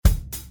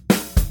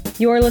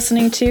You're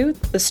listening to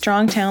the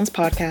Strong Towns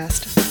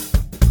Podcast.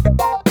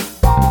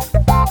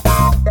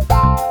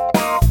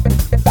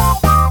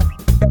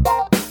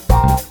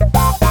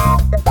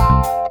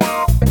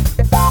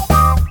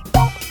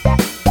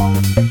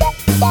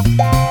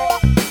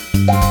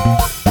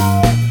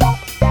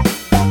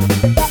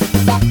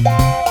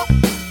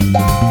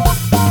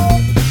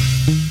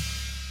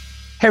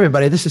 Hey,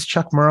 everybody, this is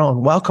Chuck Merle,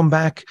 and welcome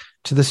back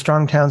to the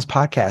Strong Towns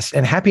Podcast.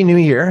 And Happy New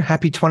Year.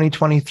 Happy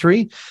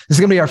 2023. This is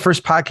going to be our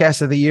first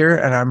podcast of the year,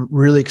 and I'm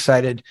really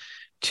excited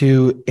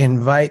to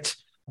invite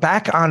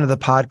back onto the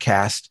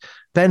podcast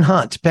Ben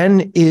Hunt.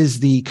 Ben is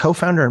the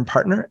co-founder and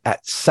partner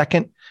at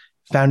Second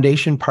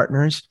Foundation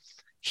Partners.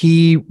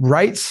 He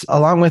writes,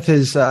 along with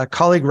his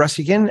colleague Russ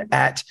Egan,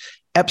 at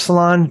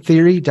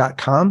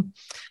EpsilonTheory.com.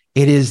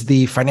 It is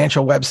the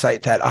financial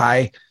website that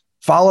I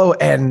follow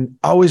and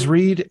always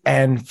read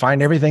and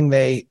find everything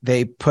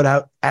they put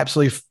out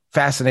absolutely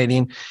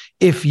fascinating.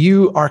 If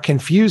you are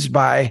confused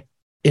by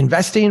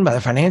investing, by the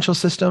financial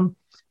system,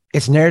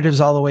 it's narratives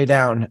all the way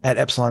down at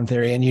Epsilon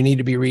Theory, and you need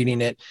to be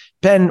reading it.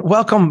 Ben,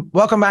 welcome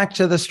back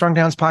to the Strong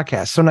Towns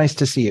Podcast. So nice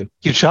to see you. Thank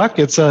you, Chuck.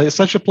 It's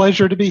such a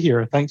pleasure to be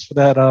here. Thanks for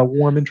that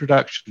warm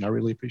introduction. I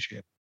really appreciate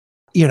it.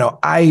 You know,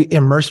 I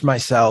immersed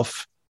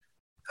myself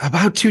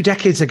about 2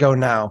 decades ago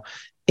now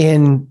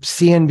in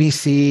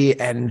CNBC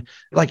and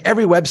like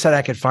every website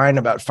I could find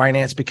about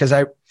finance, because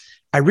I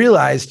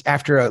realized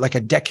after a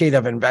decade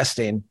of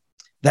investing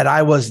that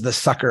I was the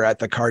sucker at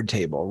the card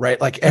table,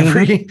 right? Like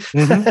every,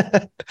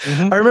 I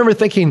remember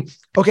thinking,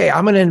 okay,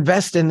 I'm going to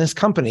invest in this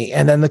company.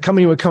 And then the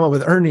company would come up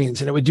with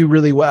earnings and it would do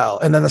really well.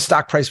 And then the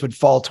stock price would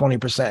fall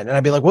 20%. And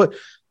I'd be like,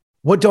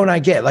 what don't I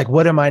get? Like,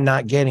 what am I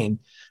not getting?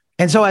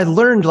 And so I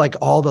learned like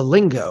all the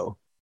lingo.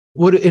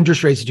 What do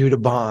interest rates do to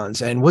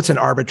bonds? And what's an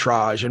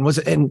arbitrage?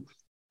 And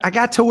I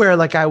got to where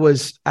like I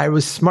was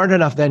smart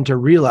enough then to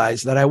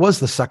realize that I was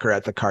the sucker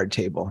at the card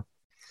table.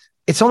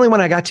 It's only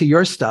when I got to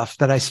your stuff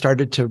that I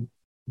started to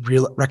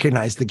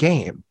recognize the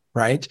game,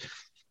 right?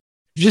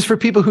 Just for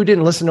people who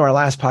didn't listen to our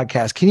last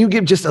podcast, can you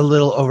give just a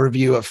little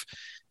overview of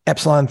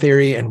Epsilon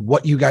Theory and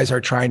what you guys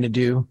are trying to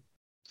do?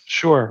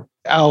 Sure.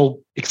 I'll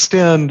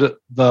extend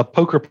the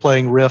poker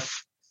playing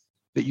riff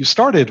that you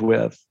started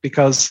with,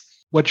 because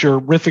what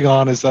you're riffing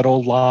on is that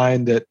old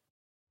line that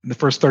in the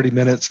first 30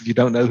 minutes, if you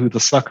don't know who the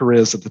sucker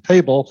is at the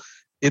table,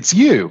 it's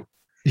you.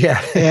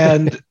 Yeah.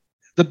 And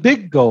the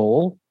big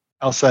goal,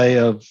 I'll say,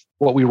 of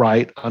what we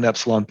write on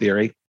Epsilon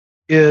Theory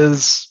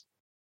is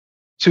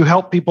to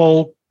help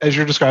people, as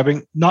you're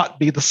describing, not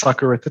be the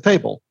sucker at the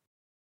table.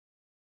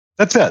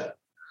 That's it.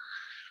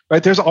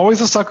 Right? There's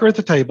always a sucker at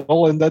the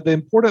table, and that the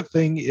important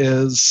thing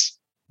is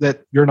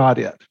that you're not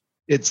it.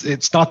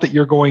 It's not that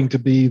you're going to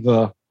be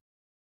the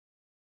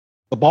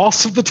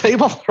boss of the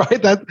table,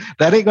 right? That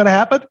ain't going to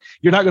happen.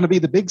 You're not going to be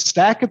the big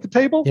stack at the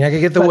table. You're not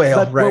going to get the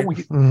whale, right?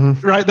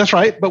 Right, that's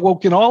right. But what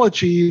we can all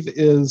achieve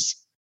is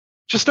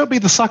just don't be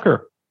the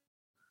sucker.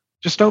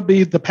 Just don't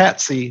be the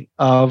patsy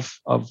of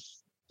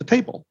the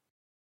table.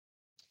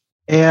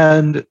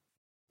 And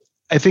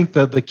I think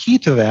that the key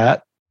to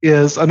that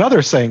is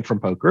another saying from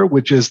poker,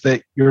 which is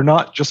that you're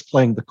not just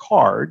playing the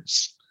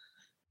cards,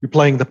 you're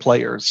playing the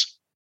players.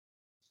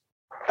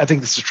 I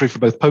think this is true for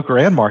both poker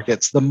and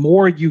markets. The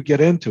more you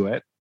get into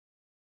it,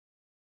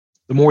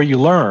 the more you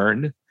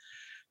learn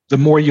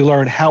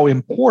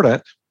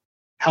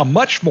how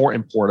much more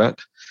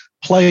important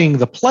playing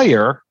the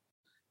player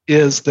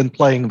is than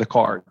playing the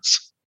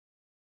cards.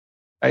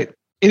 Right?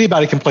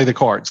 Anybody can play the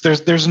cards.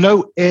 There's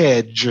no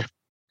edge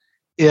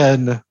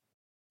in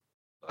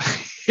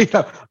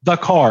the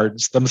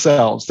cards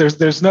themselves.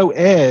 There's no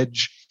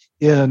edge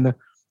in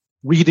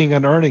reading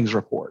an earnings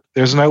report.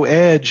 There's no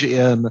edge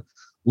in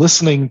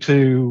listening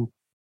to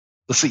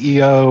the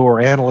CEO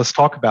or analyst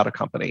talk about a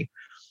company.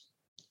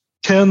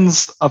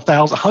 Tens of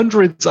thousands,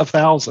 hundreds of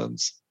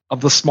thousands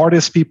of the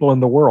smartest people in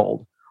the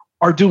world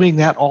are doing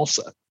that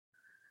also.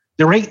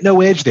 There ain't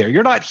no edge there.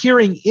 You're not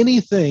hearing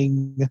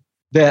anything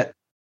that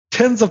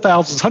tens of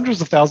thousands,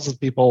 hundreds of thousands of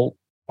people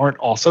aren't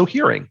also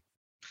hearing,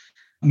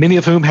 many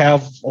of whom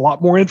have a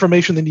lot more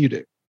information than you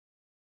do.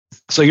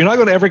 So you're not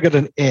going to ever get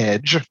an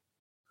edge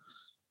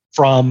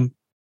from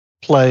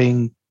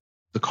playing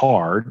the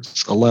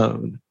cards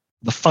alone,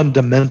 the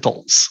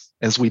fundamentals,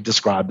 as we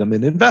describe them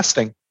in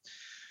investing.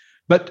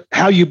 But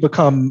how you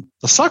become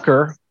the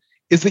sucker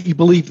is that you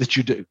believe that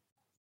you do.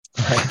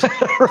 Right?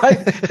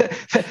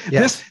 Right?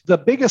 Yes. The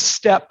biggest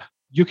step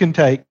you can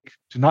take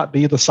to not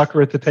be the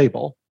sucker at the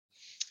table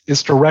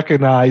is to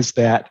recognize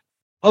that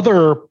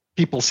other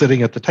people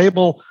sitting at the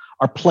table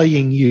are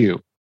playing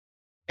you.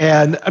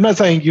 And I'm not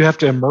saying you have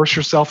to immerse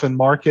yourself in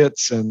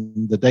markets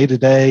and the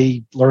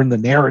day-to-day, learn the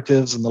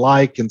narratives and the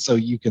like, and so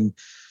you can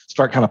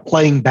start kind of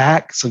playing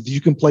back so that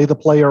you can play the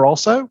player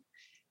also.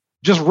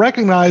 Just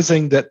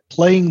recognizing that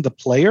playing the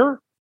player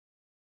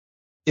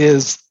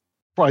is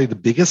probably the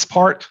biggest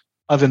part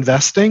of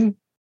investing.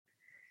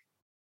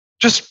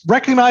 Just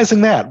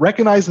recognizing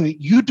that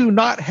you do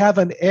not have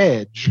an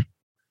edge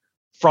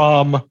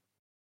from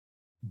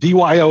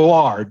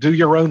DYOR, do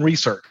your own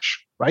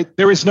research, right?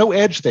 There is no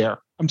edge there.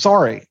 I'm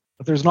sorry.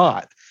 but there's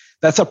not.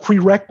 That's a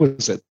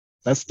prerequisite.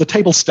 That's the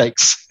table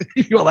stakes.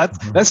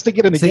 That's to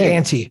get in the game. The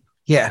ante.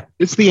 Yeah.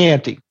 It's the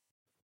ante.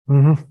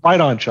 Mm-hmm. Right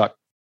on, Chuck.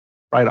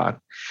 Right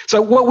on.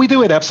 So what we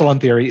do at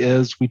Epsilon Theory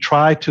is we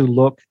try to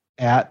look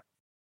at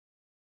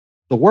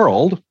the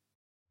world,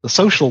 the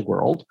social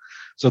world.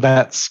 So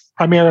that's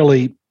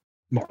primarily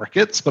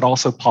markets, but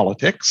also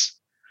politics,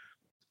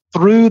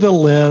 through the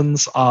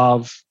lens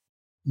of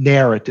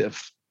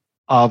narrative,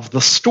 of the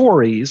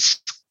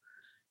stories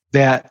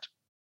that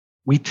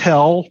we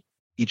tell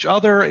each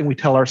other and we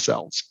tell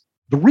ourselves.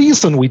 The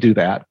reason we do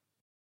that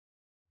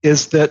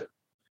is that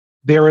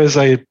there is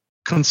a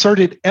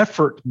concerted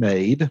effort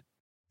made.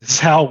 This is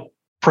how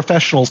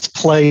professionals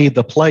play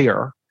the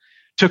player,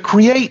 to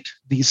create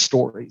these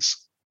stories.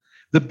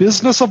 The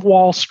business of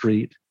Wall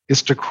Street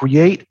is to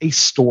create a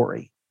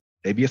story.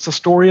 Maybe it's a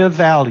story of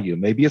value.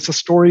 Maybe it's a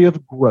story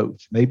of growth.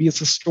 Maybe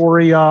it's a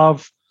story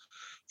of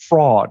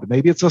fraud.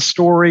 Maybe it's a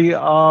story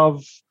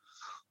of,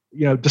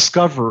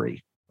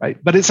 discovery,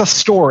 right? But it's a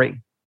story.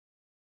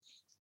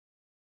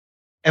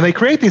 And they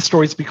create these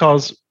stories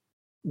because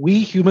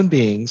we human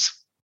beings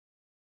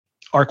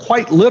are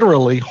quite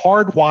literally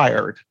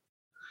hardwired.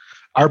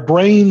 Our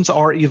brains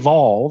are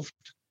evolved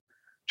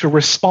to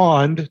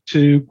respond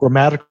to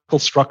grammatical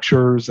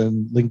structures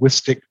and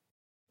linguistic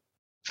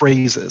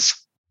phrases.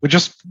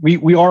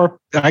 We are,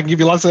 I can give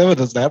you lots of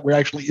evidence that we're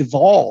actually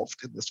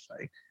evolved in this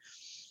way.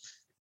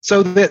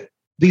 So that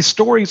these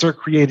stories are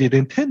created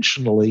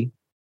intentionally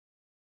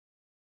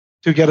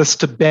to get us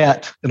to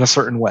bet in a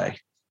certain way.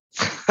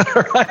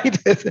 Right?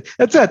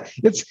 That's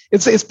it.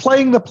 It's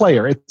playing the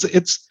player.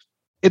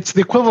 It's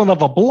the equivalent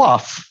of a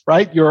bluff,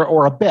 right?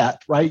 Or a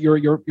bet, right?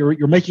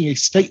 You're making a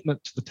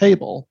statement to the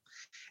table,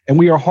 and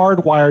we are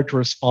hardwired to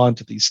respond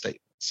to these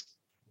statements.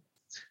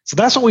 So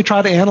that's what we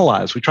try to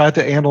analyze. We try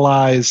to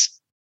analyze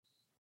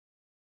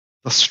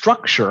the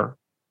structure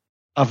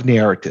of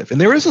narrative. And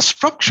there is a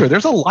structure,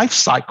 there's a life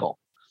cycle,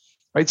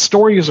 right?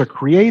 Stories are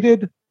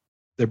created,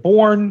 they're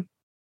born,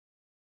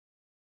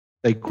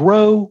 they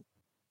grow,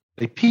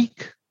 they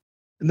peak,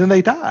 and then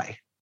they die.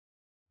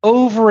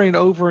 Over and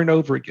over and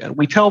over again.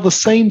 We tell the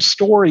same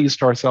stories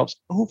to ourselves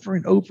over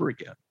and over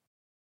again.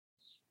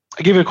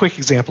 I'll give you a quick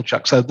example,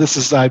 Chuck. So this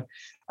is, I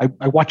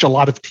watch a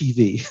lot of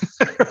TV.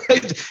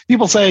 Right?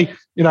 People say,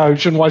 you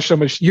shouldn't watch so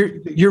much.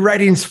 Your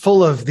writing's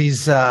full of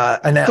these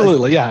analogies.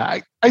 Absolutely, yeah.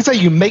 I say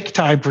you make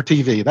time for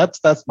TV.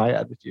 That's my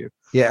attitude.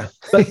 Yeah.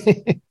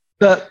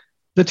 But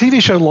the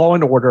TV show Law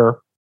and Order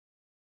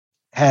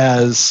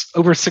has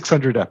over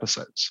 600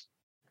 episodes.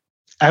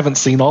 I haven't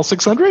seen all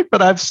 600,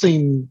 but I've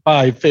seen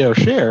my fair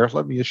share,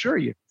 let me assure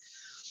you.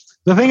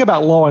 The thing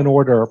about Law and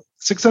Order,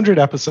 600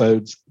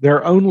 episodes, there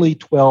are only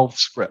 12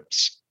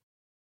 scripts.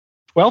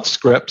 12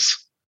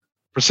 scripts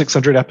for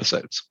 600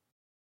 episodes.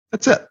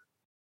 That's it.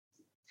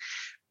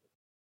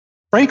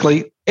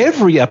 Frankly,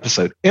 every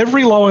episode,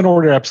 every Law and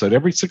Order episode,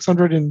 every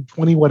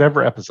 620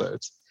 whatever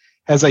episodes,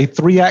 has a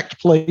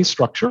 3-act play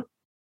structure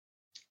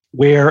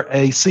where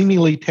a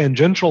seemingly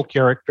tangential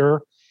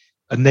character,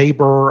 a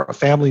neighbor, a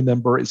family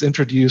member, is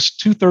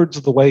introduced 2/3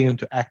 of the way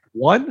into Act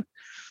 1.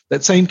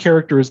 That same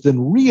character is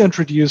then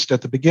reintroduced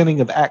at the beginning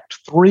of Act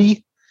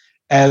 3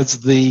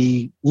 as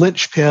the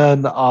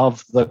linchpin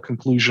of the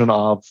conclusion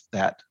of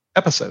that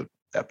episode,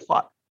 that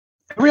plot.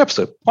 Every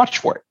episode, watch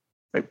for it.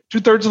 Right?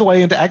 2/3 of the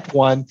way into Act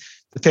 1,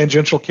 the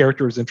tangential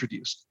character is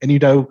introduced. And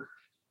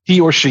he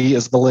or she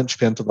is the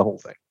linchpin to the whole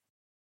thing.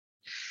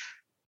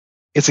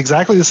 It's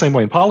exactly the same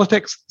way in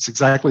politics. It's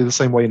exactly the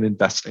same way in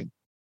investing.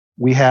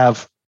 We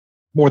have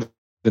more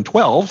than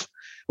 12.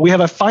 We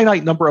have a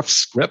finite number of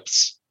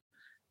scripts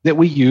that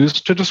we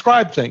use to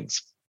describe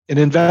things. In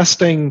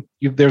investing,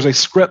 there's a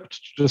script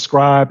to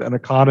describe an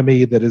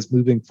economy that is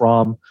moving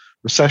from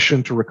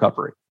recession to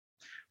recovery.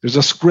 There's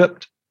a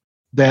script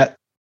that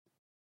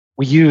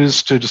we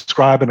use to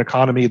describe an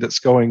economy that's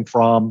going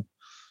from,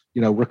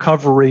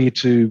 recovery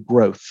to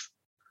growth,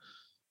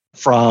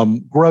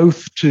 from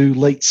growth to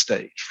late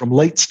stage, from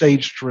late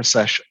stage to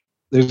recession.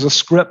 There's a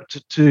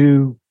script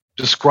to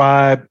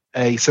describe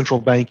a central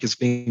bank as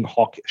being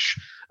hawkish,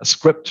 a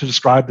script to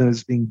describe them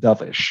as being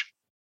dovish.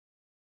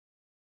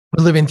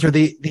 We're living through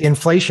the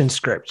inflation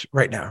script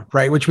right now,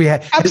 right? Which we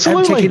had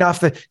taking off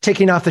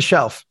the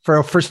shelf for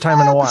a first time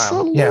in a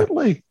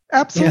while.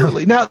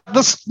 Absolutely. Now,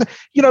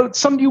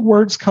 some new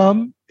words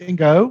come and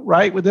go,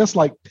 right? With this,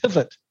 like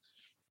pivot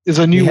is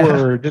a new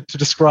word to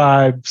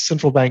describe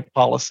central bank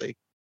policy.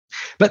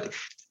 But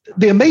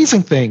the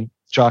amazing thing,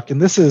 Chuck,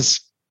 and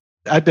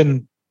I've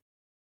been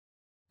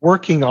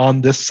working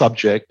on this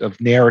subject of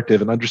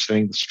narrative and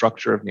understanding the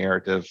structure of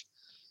narrative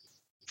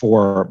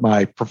for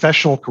my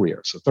professional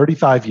career. So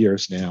 35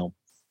 years now.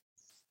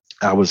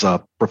 I was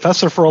a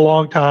professor for a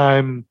long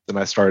time. Then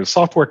I started a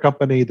software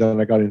company. Then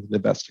I got into the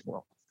investing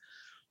world.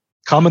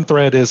 Common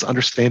thread is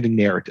understanding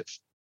narrative.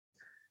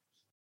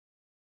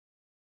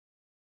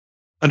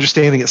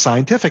 Understanding it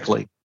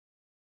scientifically.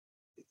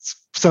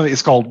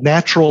 It's called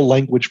natural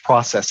language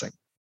processing.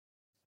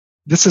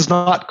 This is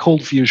not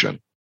cold fusion,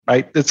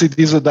 right?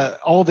 These are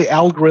all the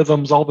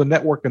algorithms, all the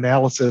network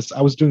analysis.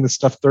 I was doing this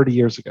stuff 30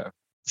 years ago.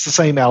 It's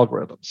the same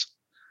algorithms.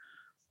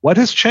 What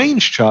has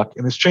changed, Chuck,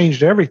 and has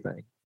changed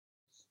everything,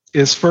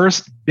 is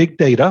first big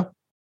data,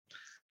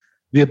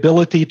 the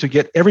ability to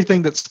get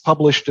everything that's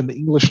published in the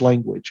English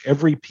language,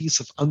 every piece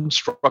of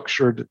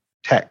unstructured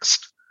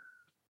text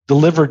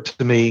delivered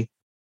to me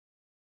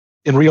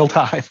in real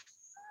time,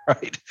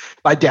 right?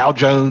 By Dow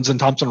Jones and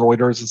Thomson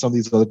Reuters and some of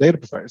these other data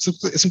providers.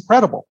 It's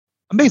incredible,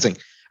 amazing.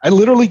 I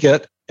literally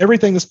get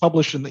everything that's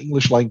published in the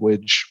English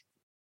language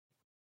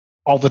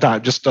all the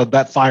time, just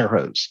that fire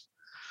hose.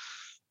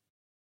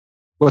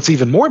 What's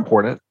even more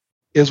important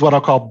is what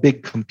I'll call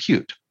big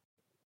compute.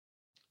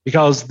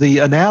 Because the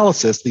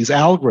analysis, these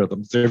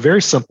algorithms, they're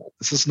very simple.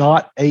 This is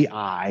not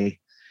AI.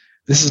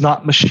 This is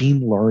not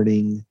machine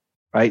learning,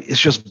 right? It's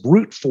just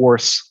brute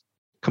force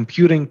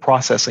computing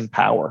processing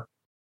power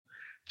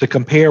to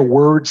compare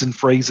words and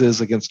phrases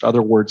against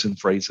other words and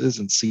phrases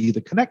and see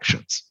the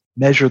connections,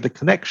 measure the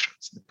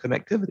connections, the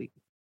connectivity.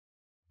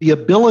 The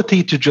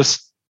ability to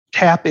just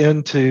tap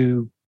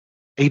into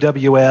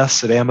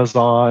AWS at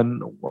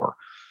Amazon or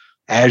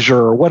Azure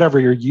or whatever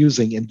you're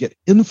using and get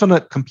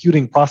infinite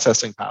computing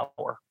processing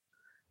power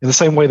in the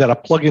same way that I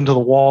plug into the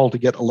wall to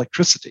get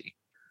electricity.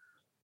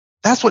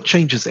 That's what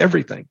changes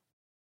everything.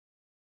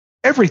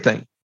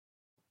 Everything.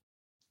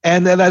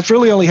 And then that's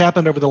really only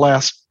happened over the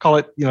last, call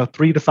it,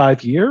 3 to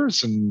 5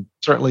 years, and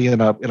certainly in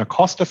a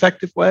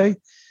cost-effective way.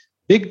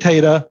 Big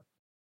data,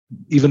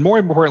 even more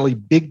importantly,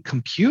 big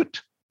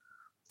compute,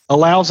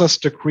 allows us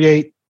to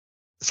create,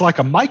 it's like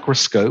a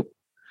microscope,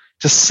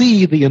 to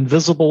see the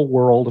invisible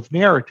world of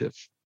narrative,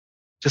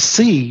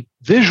 to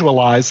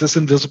visualize this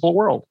invisible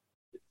world.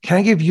 Can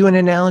I give you an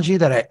analogy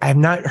that I've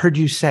not heard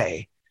you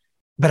say,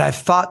 but I've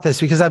thought this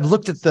because I've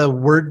looked at the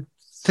word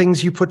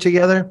things you put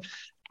together.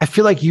 I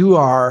feel like you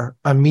are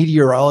a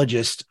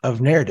meteorologist of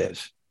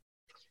narrative.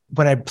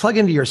 When I plug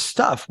into your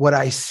stuff, what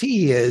I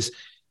see is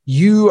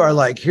you are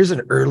like, here's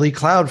an early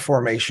cloud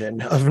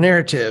formation of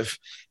narrative.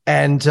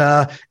 And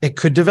it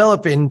could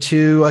develop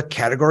into a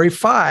category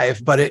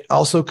 5, but it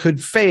also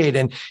could fade.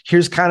 And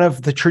here's kind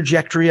of the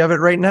trajectory of it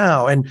right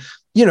now. And,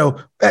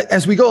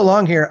 as we go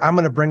along here, I'm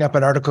going to bring up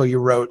an article you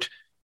wrote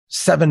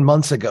 7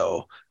 months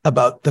ago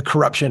about the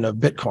corruption of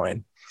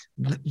Bitcoin.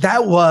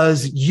 That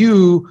was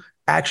you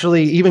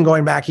actually even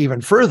going back even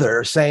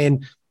further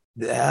saying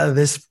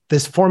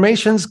this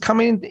formation's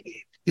coming.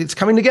 It's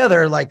coming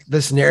together. Like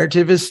this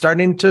narrative is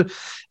starting to.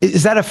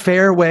 Is that a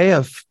fair way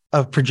of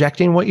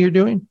projecting what you're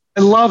doing?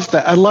 I love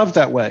that. I love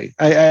that way.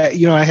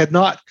 I had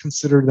not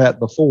considered that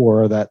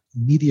before. That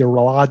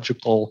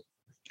meteorological.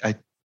 I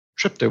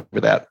tripped over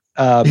that.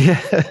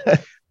 The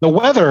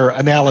weather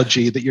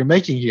analogy that you're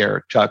making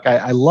here, Chuck.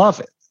 I love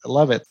it. I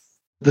love it.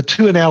 The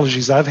two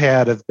analogies I've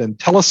had have been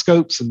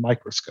telescopes and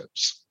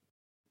microscopes,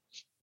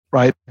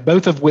 right?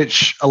 Both of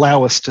which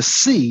allow us to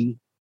see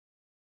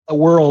a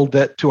world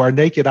that to our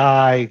naked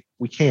eye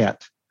we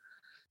can't.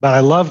 But I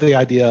love the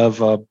idea of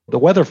the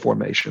weather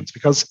formations,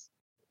 because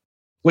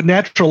what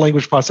natural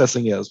language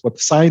processing is, what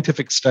the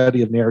scientific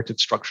study of narrative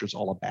structure is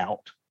all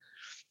about,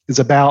 is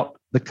about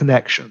the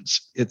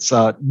connections. It's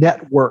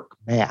network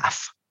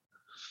math,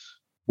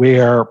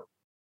 where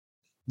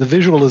the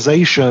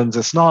visualizations,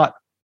 it's not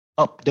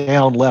up,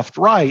 down, left,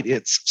 right,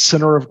 it's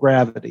center of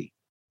gravity.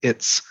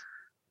 It's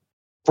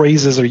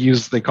phrases are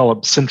used, they call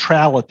it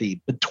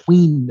centrality,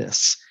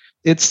 betweenness.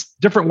 It's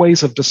different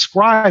ways of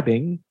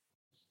describing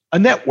a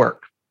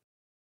network.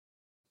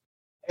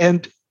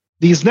 And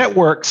these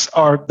networks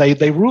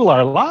they rule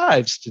our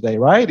lives today,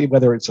 right?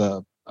 Whether it's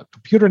a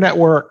computer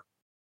network,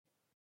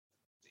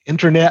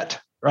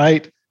 internet,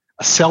 right?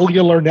 A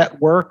cellular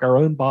network, our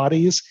own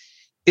bodies.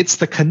 It's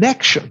the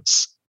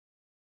connections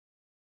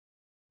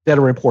that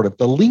are important,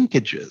 the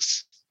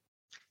linkages.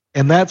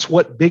 And that's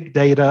what big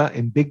data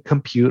and big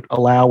compute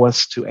allow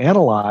us to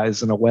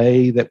analyze in a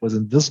way that was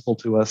invisible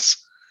to us,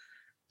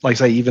 like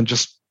say, even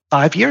just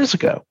 5 years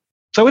ago.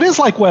 So it is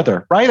like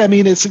weather, right? I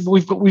mean,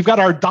 we've got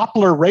our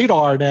Doppler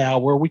radar now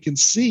where we can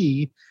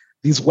see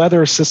these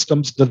weather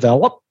systems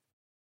develop,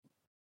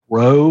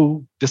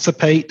 grow,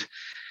 dissipate.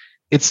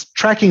 It's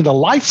tracking the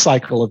life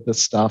cycle of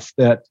this stuff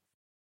that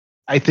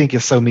I think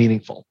is so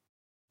meaningful.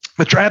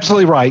 But you're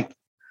absolutely right.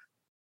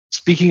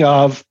 Speaking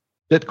of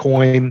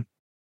Bitcoin,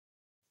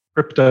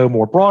 crypto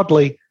more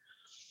broadly,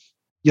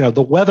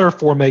 the weather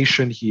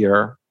formation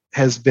here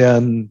has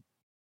been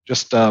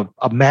just a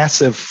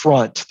massive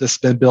front that's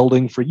been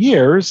building for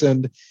years.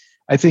 And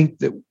I think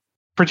that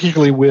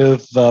particularly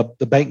with the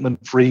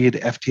Bankman-Fried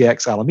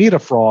FTX Alameda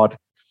fraud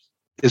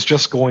is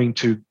just going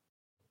to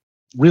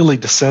really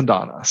descend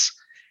on us.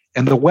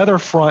 And the weather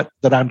front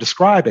that I'm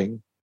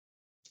describing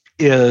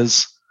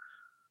is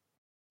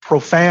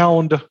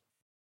profound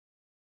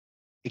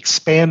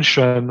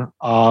expansion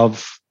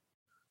of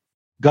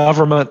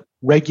government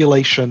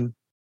regulation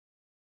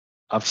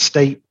of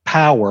state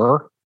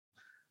power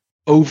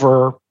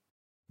over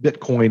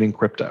Bitcoin and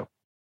crypto,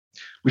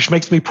 which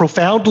makes me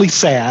profoundly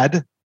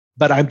sad,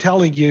 but I'm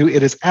telling you,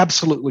 it is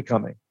absolutely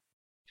coming.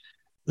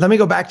 Let me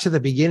go back to the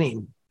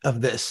beginning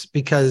of this,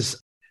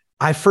 because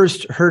I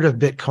first heard of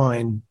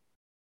Bitcoin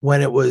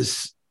when it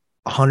was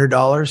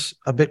 $100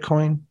 a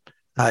Bitcoin.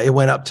 It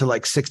went up to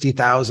like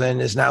 60,000,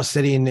 is now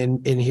sitting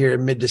in here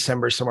in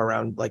mid-December, somewhere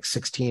around like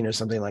 16 or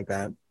something like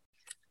that.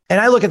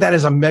 And I look at that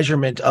as a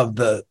measurement of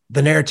the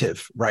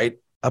narrative, right,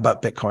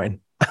 about Bitcoin.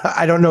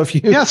 I don't know if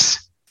you...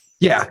 Yes.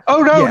 Yeah.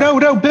 Oh,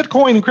 no.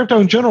 Bitcoin and crypto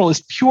in general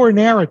is pure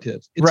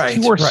narrative. It's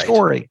pure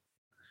story,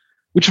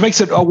 which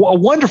makes it a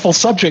wonderful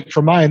subject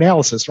for my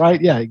analysis, right?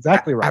 Yeah,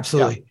 exactly right.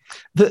 Absolutely.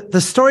 Yeah. The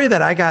story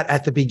that I got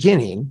at the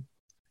beginning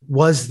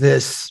was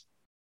this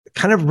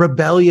kind of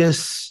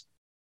rebellious,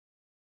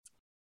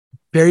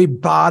 very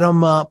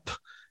bottom-up,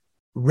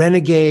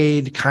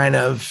 renegade kind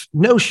of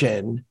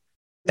notion.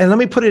 And let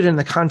me put it in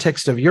the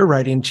context of your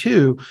writing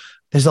too.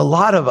 There's a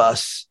lot of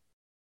us,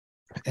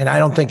 and I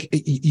don't think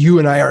you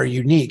and I are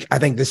unique. I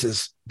think this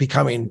is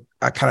becoming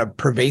a kind of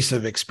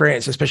pervasive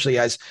experience, especially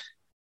as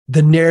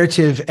the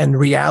narrative and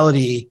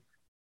reality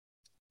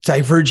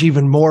diverge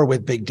even more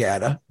with big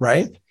data,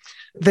 right?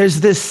 There's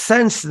this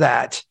sense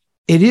that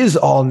it is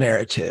all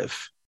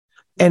narrative.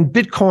 And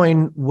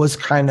Bitcoin was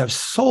kind of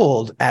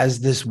sold as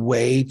this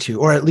way to,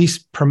 or at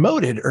least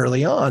promoted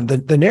early on.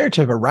 The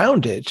narrative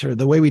around it, or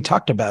the way we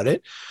talked about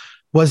it,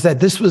 was that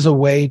this was a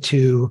way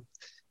to,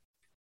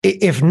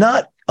 if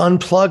not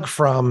unplug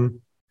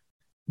from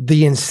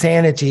the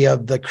insanity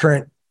of the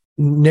current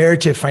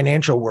narrative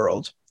financial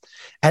world,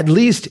 at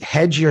least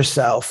hedge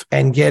yourself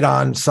and get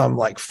on some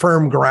like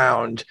firm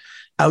ground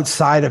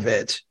outside of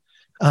it,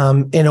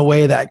 in a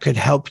way that could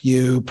help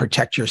you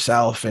protect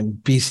yourself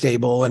and be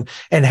stable and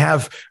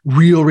have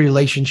real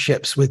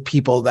relationships with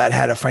people that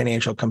had a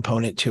financial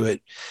component to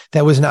it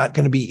that was not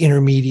going to be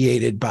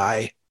intermediated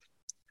by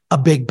a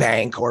big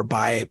bank or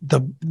by a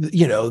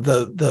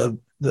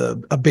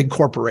big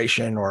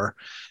corporation or,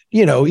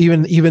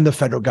 even the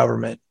federal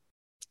government.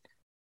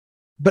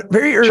 But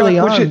very early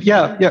on.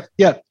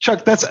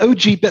 Chuck, that's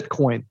OG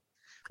Bitcoin,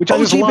 which OG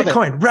I just love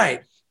Bitcoin.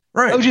 it.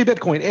 Right. OG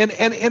Bitcoin.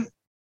 And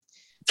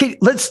okay,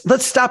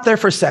 let's stop there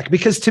for a sec,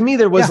 because to me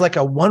there was like a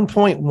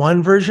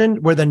 1.1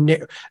 version where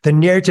the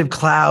narrative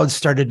cloud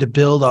started to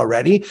build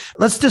already.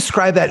 Let's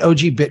describe that OG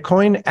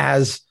Bitcoin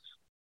as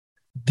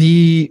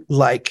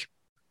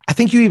I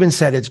think you even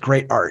said it's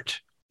great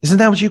art. Isn't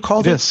that what you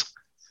called it? It is.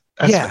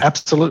 Yeah,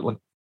 absolutely.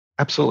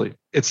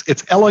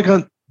 It's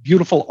elegant,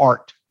 beautiful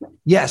art.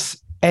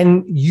 Yes,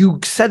 and you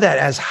said that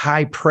as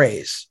high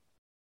praise.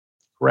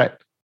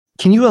 Correct.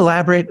 Can you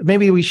elaborate?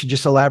 Maybe we should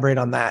just elaborate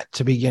on that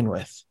to begin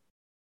with.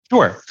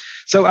 Sure.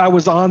 So I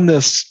was on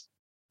this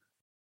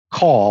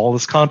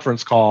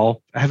conference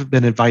call. I haven't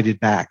been invited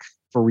back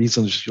for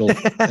reasons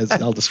as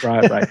I'll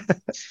describe, right?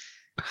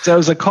 So it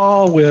was a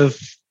call with,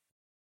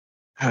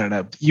 I don't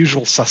know,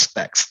 usual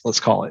suspects, let's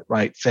call it,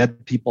 right?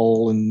 Fed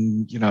people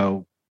and,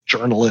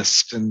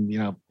 journalists and,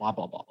 blah, blah,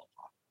 blah, blah, blah.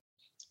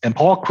 And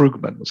Paul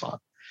Krugman was on,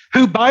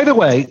 who, by the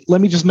way,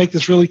 let me just make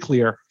this really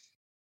clear.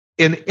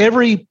 In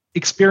every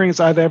experience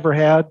I've ever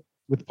had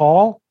with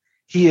Paul,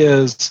 he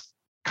is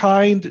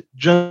kind,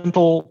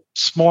 gentle,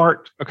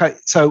 smart. Okay.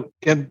 So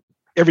in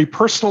every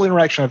personal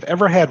interaction I've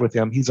ever had with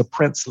him, he's a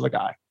prince of a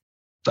guy.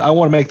 So I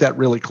want to make that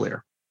really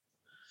clear.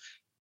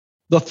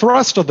 The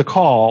thrust of the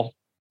call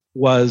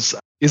was,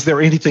 is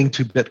there anything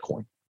to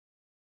Bitcoin?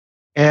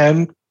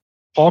 And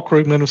Paul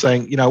Krugman was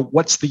saying,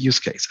 what's the use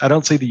case? I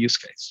don't see the use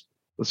case.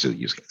 Let's do the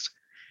use case.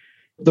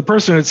 The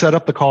person who had set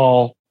up the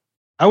call,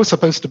 I was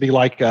supposed to be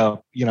like an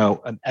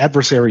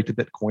adversary to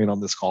Bitcoin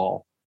on this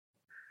call.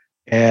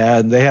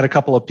 And they had a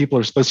couple of people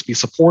who are supposed to be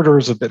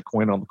supporters of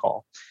Bitcoin on the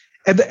call.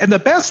 And the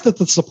best that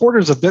the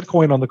supporters of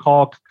Bitcoin on the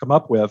call could come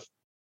up with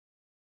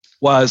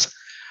was,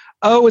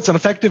 it's an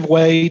effective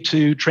way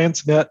to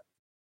transmit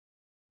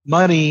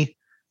money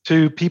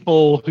to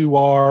people who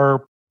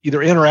are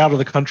either in or out of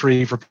the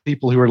country, for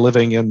people who are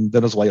living in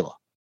Venezuela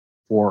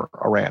or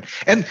Iran.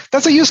 And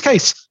that's a use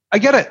case. I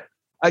get it.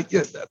 A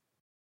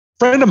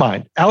friend of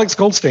mine, Alex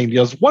Goldstein,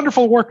 does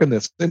wonderful work in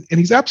this, and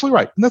he's absolutely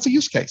right. And that's a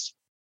use case.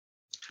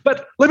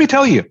 But let me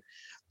tell you,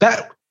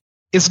 that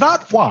is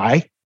not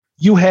why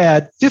you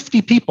had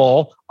 50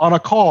 people on a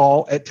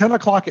call at 10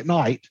 o'clock at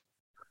night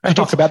to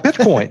talk about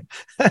Bitcoin.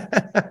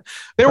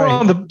 They were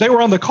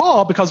on the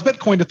call because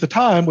Bitcoin at the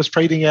time was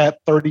trading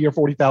at $30,000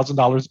 or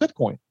 $40,000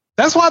 Bitcoin.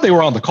 That's why they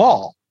were on the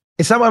call.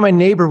 It's not why my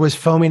neighbor was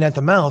foaming at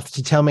the mouth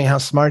to tell me how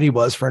smart he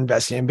was for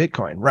investing in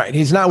Bitcoin. Right.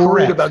 He's not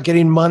worried about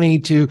getting money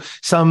to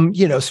some,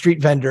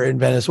 street vendor in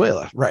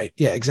Venezuela. Right.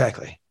 Yeah,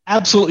 exactly.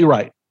 Absolutely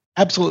right.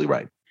 Absolutely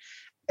right.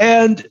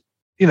 And,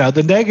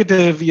 the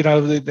negative,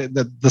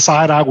 the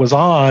side I was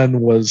on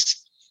was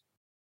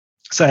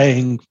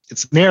saying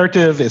it's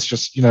narrative. It's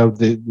just,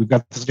 we've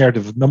got this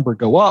narrative number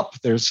go up.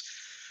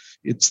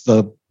 It's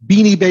the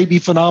Beanie Baby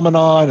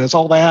phenomenon. It's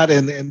all that.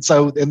 And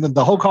then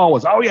the whole call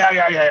was,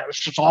 yeah. It's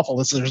just awful.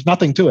 There's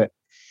nothing to it.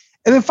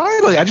 And then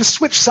finally I just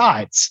switched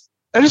sides.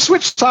 in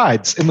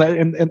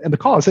the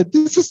call. I said,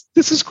 this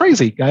is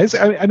crazy, guys.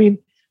 I mean,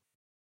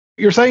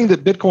 you're saying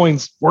that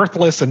Bitcoin's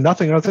worthless and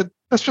nothing. I said,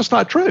 that's just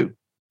not true.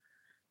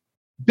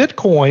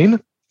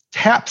 Bitcoin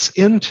taps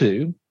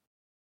into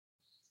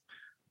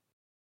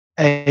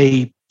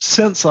a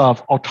sense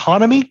of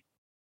autonomy,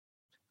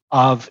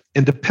 of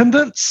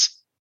independence,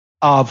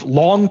 of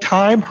long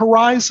time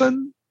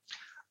horizon,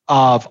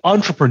 of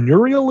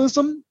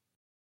entrepreneurialism.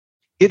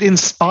 It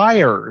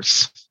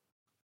inspires.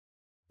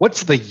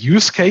 What's the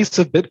use case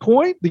of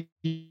Bitcoin? The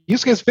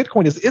use case of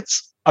Bitcoin is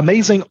it's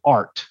amazing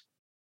art.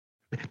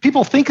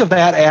 People think of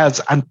that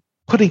as I'm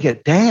putting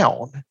it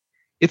down.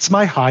 It's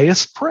my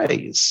highest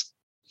praise.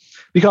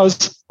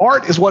 Because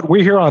art is what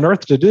we're here on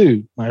earth to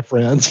do, my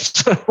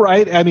friends,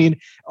 right? I mean,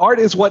 art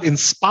is what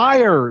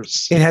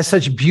inspires. It has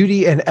such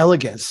beauty and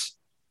elegance.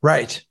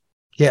 Right.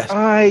 Yes.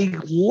 I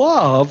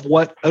love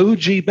what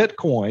OG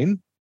Bitcoin,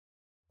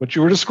 what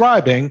you were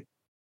describing,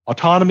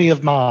 autonomy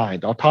of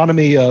mind,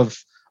 autonomy of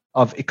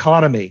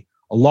economy,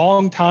 a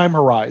long time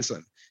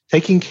horizon,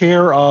 taking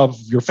care of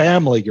your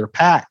family, your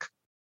pack.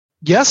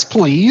 Yes,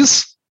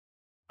 please.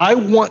 I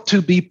want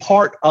to be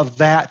part of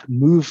that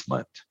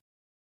movement.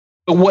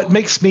 But what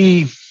makes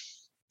me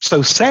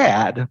so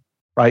sad,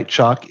 right,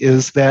 Chuck,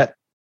 is that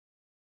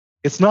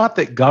it's not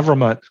that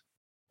government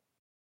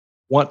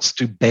wants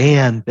to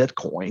ban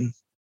Bitcoin.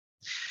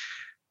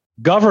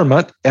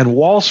 Government and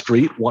Wall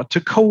Street want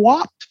to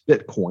co-opt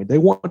Bitcoin. They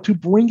want to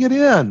bring it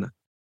in.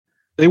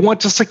 They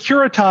want to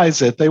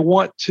securitize it. They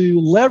want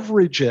to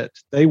leverage it.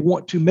 They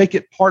want to make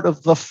it part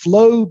of the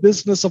flow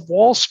business of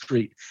Wall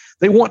Street.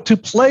 They want to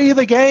play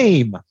the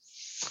game.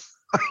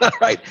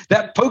 Right?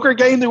 That poker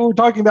game that we were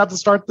talking about to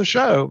start the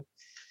show.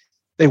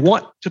 They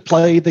want to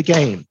play the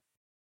game.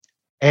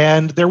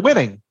 And they're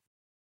winning.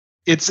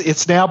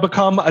 It's now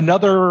become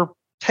another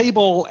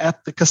table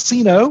at the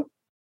casino.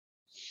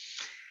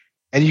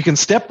 And you can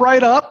step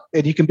right up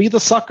and you can be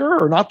the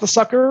sucker or not the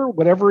sucker,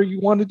 whatever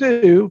you want to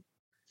do.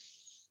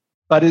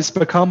 But it's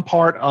become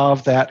part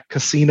of that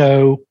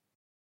casino,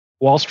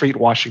 Wall Street,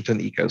 Washington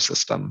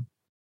ecosystem.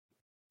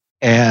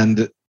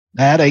 And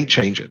that ain't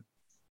changing.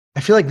 I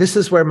feel like this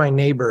is where my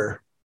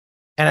neighbor,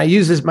 and I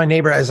use my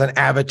neighbor as an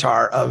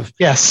avatar of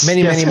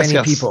many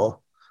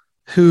people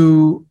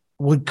who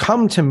would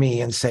come to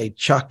me and say,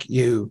 Chuck,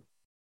 you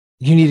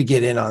need to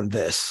get in on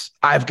this.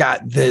 I've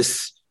got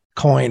this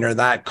coin or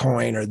that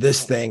coin or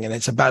this thing, and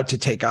it's about to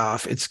take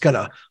off. It's going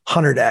to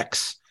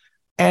 100x.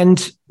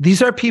 And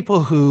these are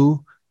people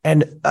who,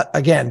 and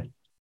again,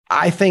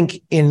 I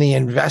think in the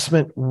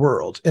investment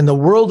world, in the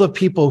world of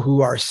people who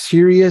are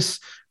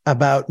serious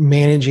about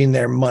managing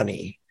their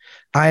money,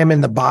 I am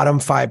in the bottom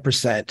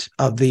 5%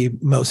 of the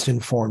most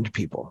informed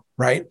people,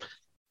 right?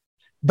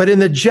 But in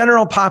the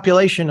general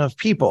population of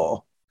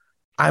people,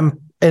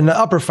 I'm in the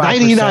upper 5%.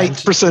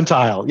 99th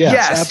percentile.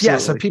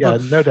 Yes, of people.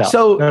 Yeah, no doubt.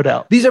 So no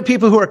doubt. These are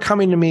people who are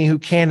coming to me who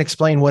can't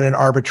explain what an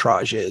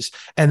arbitrage is.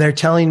 And they're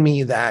telling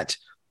me that,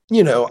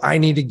 I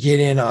need to get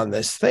in on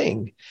this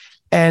thing.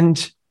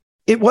 And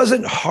it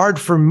wasn't hard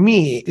for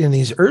me in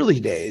these early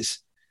days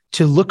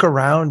to look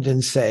around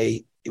and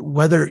say,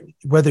 whether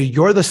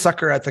you're the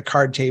sucker at the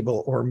card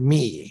table or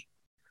me,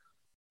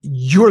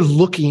 you're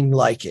looking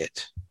like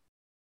it,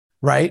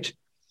 right?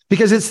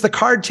 Because it's the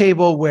card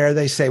table where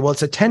they say, well,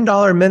 it's a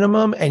 $10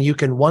 minimum and you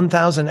can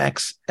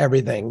 1000x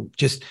everything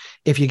just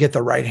if you get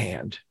the right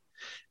hand.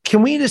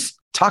 Can we just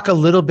talk a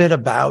little bit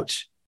about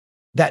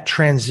that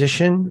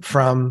transition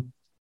from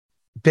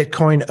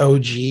Bitcoin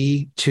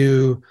OG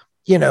to,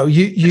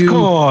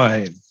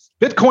 Bitcoin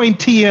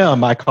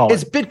TM, I call it.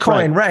 It's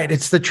Bitcoin, right?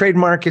 It's the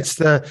trademark. It's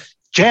the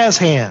jazz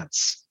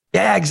hands.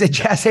 Yeah,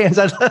 jazz hands.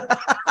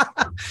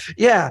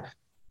 Yeah.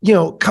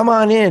 Come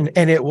on in.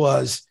 And it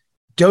was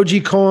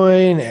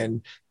Dogecoin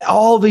and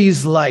all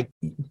these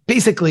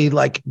basically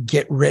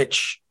get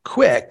rich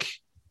quick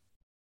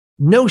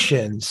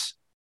notions,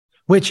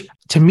 which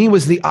to me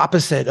was the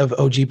opposite of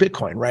OG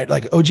Bitcoin, right?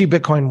 Like OG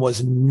Bitcoin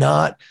was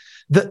not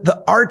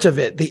the art of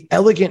it. The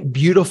elegant,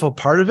 beautiful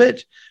part of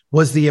it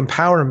was the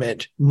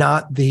empowerment,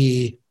 not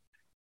the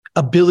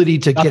ability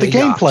to get the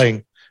game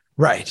playing.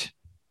 Right.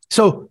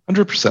 So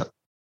 100%.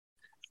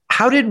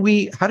 How did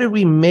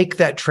we make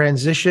that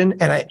transition?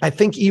 And I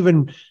think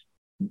even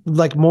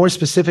more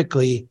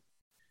specifically,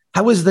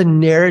 how was the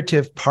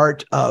narrative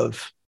part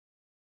of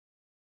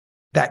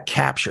that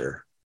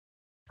capture?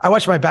 I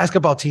watched my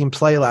basketball team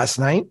play last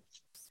night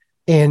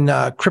in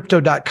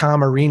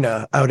Crypto.com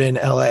arena out in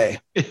LA.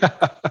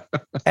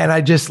 And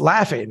I just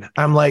laughing.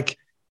 I'm like,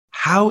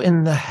 how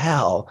in the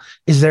hell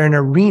is there an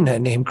arena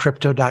named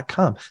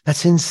Crypto.com?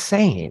 That's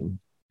insane.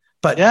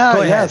 But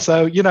yeah.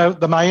 So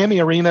the Miami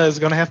arena is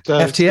going to have to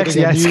FTX.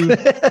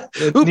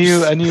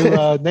 A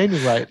new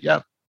naming right.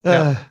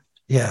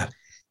 Yeah.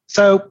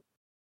 So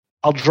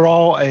I'll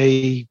draw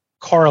a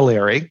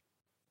corollary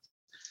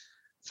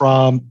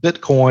from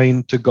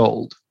Bitcoin to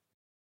gold.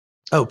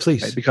 Oh,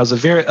 please. Okay, because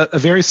a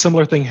very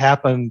similar thing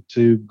happened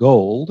to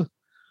gold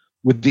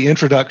with the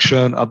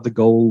introduction of the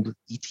gold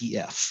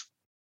ETF,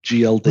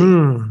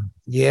 GLD.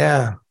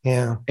 Yeah.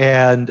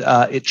 And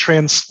it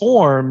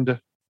transformed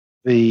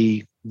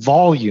the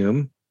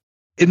volume.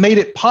 It made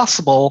it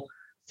possible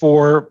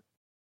for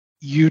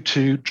you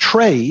to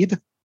trade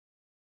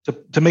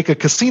to make a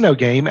casino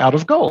game out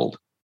of gold.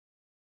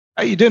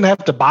 You didn't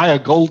have to buy a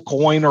gold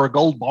coin or a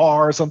gold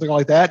bar or something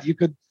like that. You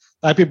could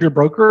type up your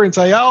broker and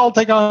say, I'll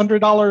take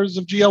 $100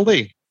 of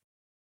GLD.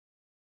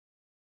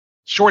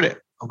 Short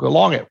it I'll go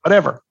long it,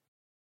 whatever.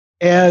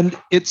 And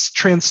it's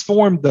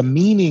transformed the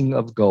meaning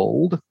of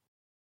gold.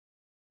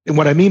 And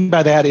what I mean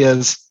by that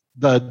is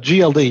the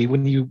GLD,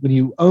 when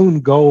you own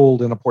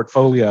gold in a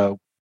portfolio,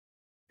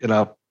 in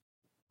a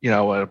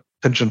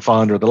pension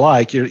fund or the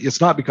like,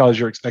 it's not because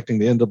you're expecting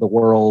the end of the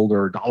world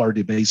or dollar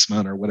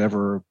debasement or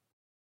whatever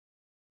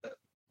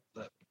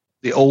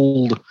the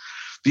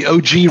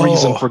OG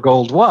reason for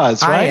gold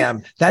was, right? I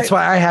am. That's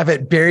why I have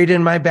it buried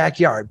in my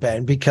backyard,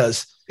 Ben,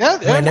 because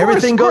when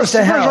everything goes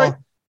to hell, right,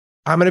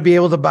 I'm going to be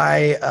able to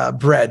buy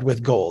bread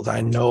with gold.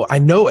 I know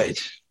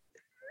it.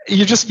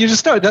 You just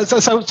know it.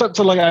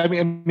 So like,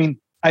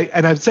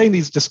 I'm saying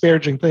these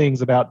disparaging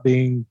things about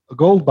being a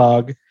gold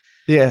bug.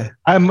 Yeah.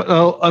 I'm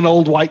an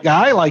old white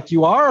guy like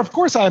you are. Of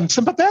course, I'm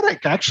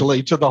sympathetic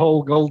actually to the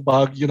whole gold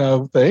bug,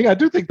 thing. I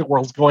do think the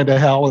world's going to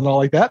hell and all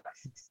like that.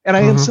 And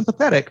I am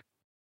sympathetic.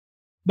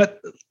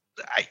 But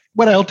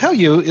what I'll tell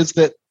you is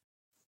that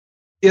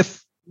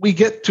if we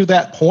get to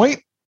that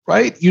point,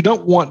 right, you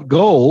don't want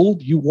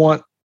gold, you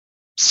want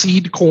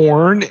seed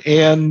corn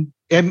and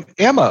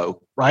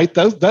ammo, right?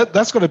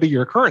 That's going to be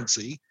your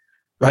currency,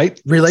 right?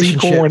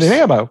 Relationships. Seed corn and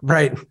ammo.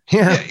 Right.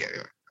 Yeah.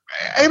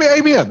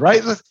 Amen,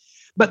 right?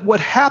 But what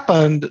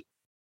happened,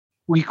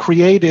 we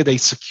created a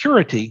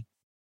security,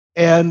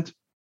 and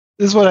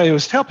this is what I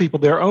always tell people,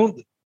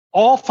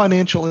 all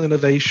financial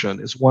innovation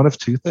is one of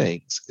two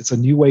things. It's a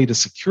new way to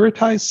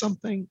securitize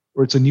something,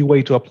 or it's a new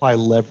way to apply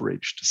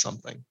leverage to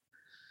something.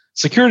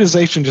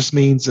 Securitization just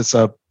means it's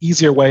a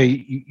easier way.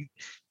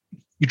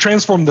 You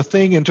transform the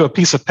thing into a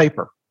piece of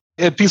paper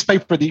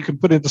that you can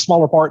put into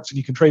smaller parts and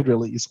you can trade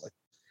really easily.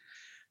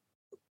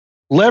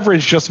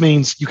 Leverage just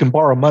means you can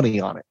borrow money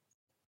on it.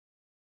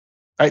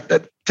 Right?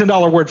 That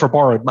 $10 word for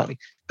borrowed money.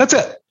 That's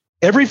it.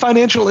 Every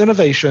financial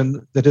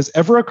innovation that has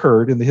ever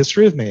occurred in the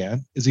history of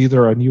man is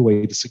either a new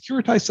way to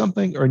securitize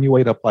something or a new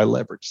way to apply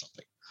leverage to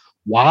something.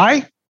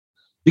 Why?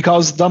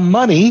 Because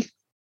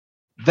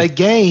the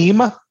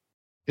game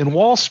in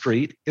Wall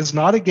Street is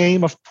not a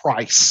game of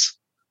price.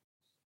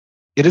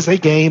 It is a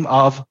game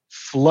of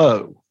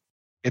flow.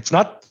 It's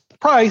not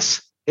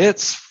price,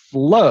 it's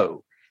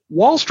flow.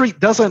 Wall Street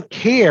doesn't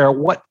care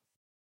what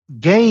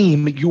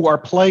game you are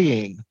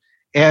playing.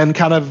 And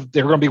kind of,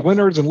 there are going to be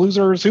winners and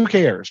losers. Who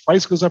cares?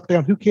 Price goes up or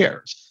down. Who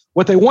cares?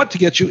 What they want to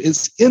get you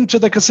is into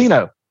the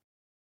casino.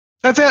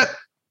 That's it.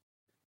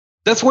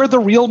 That's where the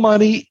real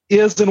money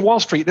is in Wall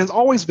Street. It has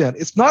always been.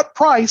 It's not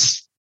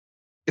price.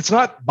 It's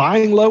not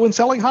buying low and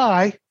selling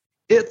high.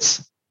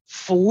 It's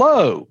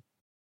flow.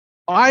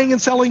 Buying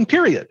and selling,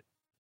 period.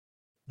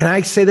 Can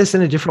I say this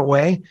in a different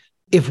way?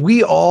 If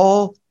we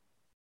all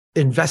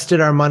invested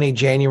our money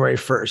January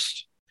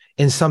 1st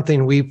in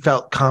something we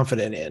felt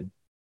confident in,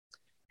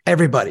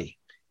 everybody.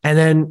 And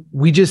then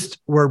we just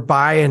were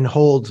buy and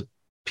hold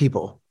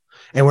people.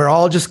 And we're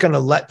all just going to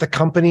let the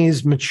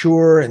companies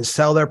mature and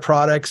sell their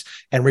products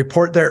and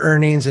report their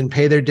earnings and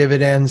pay their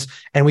dividends.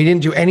 And we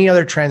didn't do any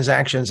other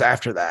transactions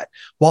after that.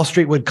 Wall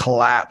Street would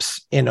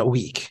collapse in a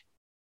week,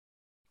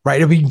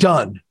 right? It'd be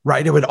done,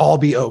 right? It would all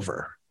be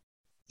over.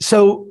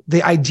 So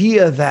the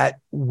idea that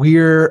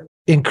we're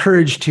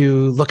encouraged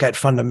to look at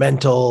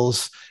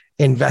fundamentals,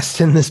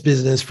 invest in this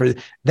business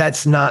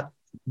that's not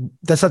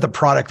the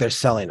product they're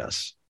selling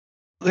us.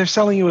 They're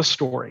selling you a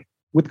story.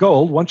 With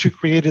gold, once you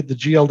created the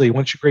GLD,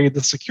 once you created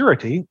the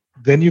security,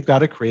 then you've got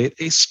to create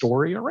a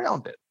story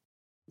around it.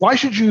 Why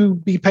should you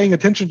be paying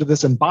attention to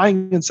this and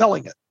buying and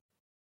selling it?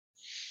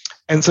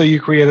 And so you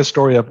create a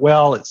story of,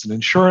 well, it's an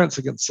insurance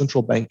against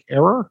central bank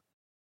error.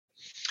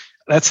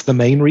 That's the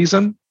main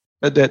reason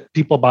that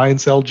people buy and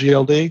sell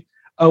GLD.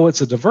 Oh,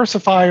 it's a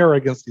diversifier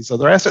against these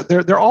other assets.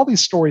 There are all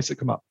these stories that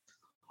come up.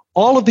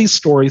 All of these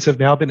stories have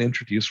now been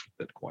introduced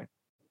with Bitcoin.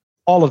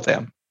 All of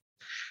them.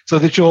 So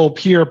that you'll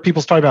hear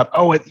people talking about,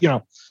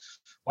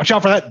 watch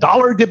out for that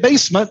dollar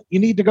debasement. You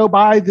need to go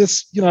buy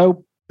this,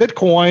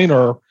 Bitcoin,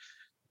 or,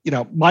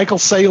 Michael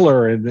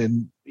Saylor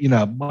and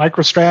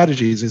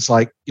MicroStrategies is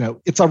like,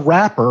 it's a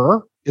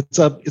wrapper. It's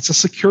a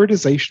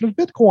securitization of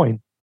Bitcoin.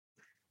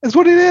 That's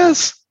what it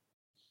is.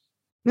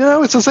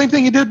 It's the same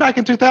thing he did back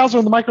in 2000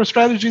 with the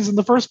MicroStrategies in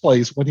the first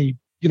place when he,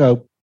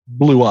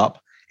 blew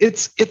up.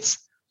 It's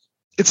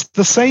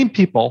the same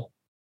people,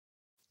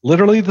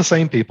 literally the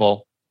same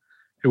people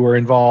who were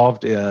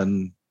involved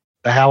in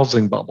the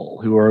housing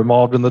bubble, who are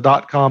involved in the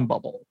dot-com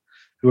bubble,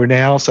 who are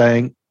now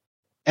saying,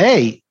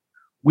 hey,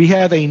 we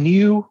have a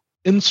new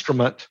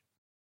instrument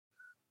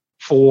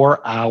for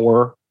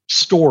our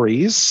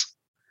stories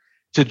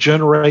to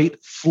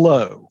generate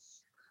flow.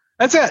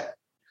 That's it.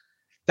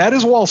 That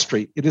is Wall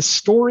Street. It is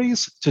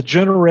stories to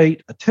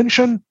generate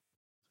attention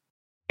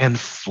and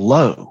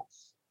flow.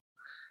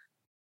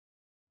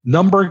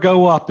 Number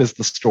go up is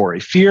the story.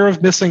 Fear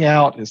of missing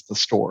out is the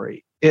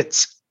story.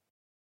 It's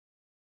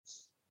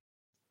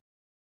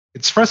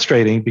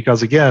frustrating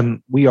because,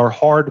 again, we are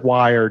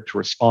hardwired to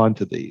respond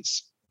to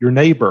these. Your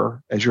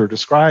neighbor, as you're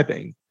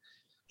describing.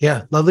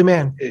 Yeah, lovely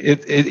man.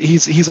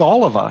 He's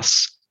all of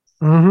us.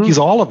 Mm-hmm. He's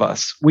all of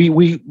us. We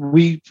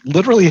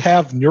literally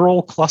have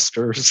neural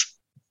clusters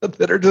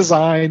that are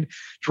designed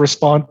to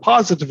respond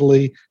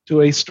positively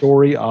to a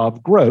story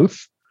of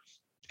growth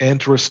and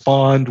to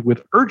respond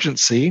with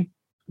urgency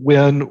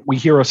when we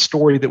hear a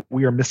story that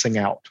we are missing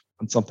out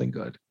on something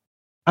good.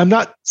 I'm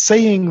not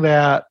saying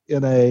that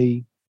in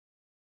a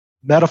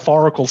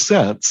metaphorical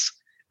sense.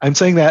 I'm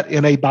saying that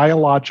in a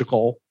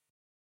biological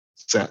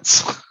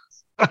sense,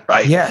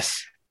 right?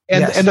 Yes.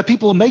 And the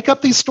people who make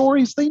up these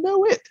stories, they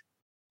know it.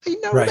 They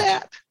know right.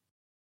 that.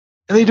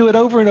 And they do it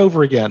over and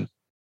over again.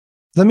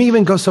 Let me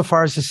even go so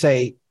far as to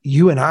say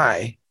you and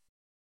I,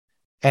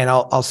 and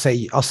I'll say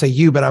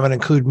you, but I'm going to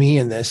include me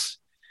in this,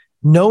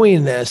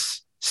 knowing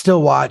this,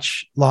 still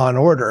watch Law and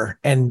Order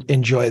and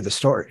enjoy the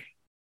story.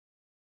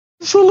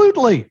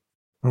 Absolutely.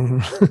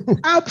 Mm-hmm.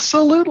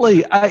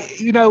 Absolutely.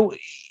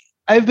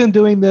 I've been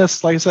doing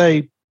this, like I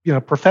say,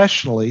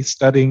 professionally,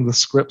 studying the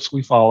scripts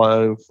we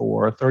follow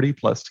for 30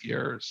 plus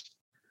years.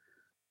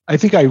 I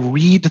think I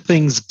read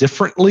things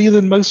differently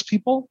than most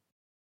people.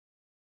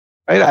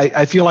 Right?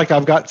 I feel like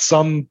I've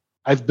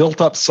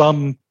built up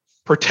some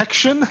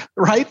protection,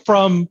 right,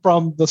 from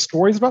the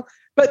stories about,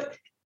 but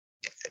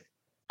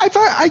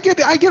I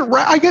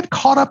get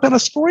caught up in a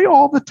story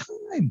all the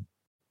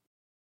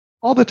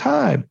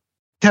time.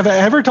 Have I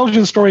ever told you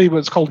the story?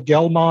 What's called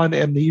Gell-Mann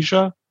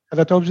amnesia? Have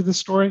I told you this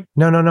story?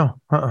 No.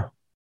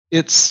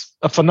 It's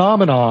a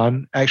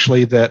phenomenon,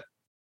 actually, that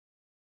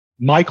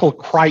Michael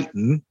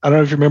Crichton, I don't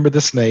know if you remember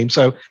this name.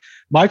 So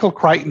Michael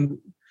Crichton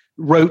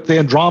wrote The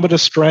Andromeda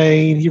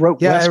Strain. He wrote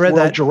Westworld. I read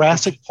that.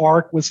 Jurassic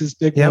Park was his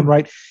big one,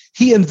 right?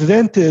 He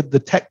invented the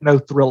techno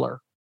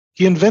thriller.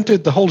 He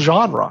invented the whole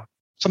genre.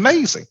 It's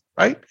amazing,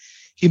 right?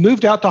 He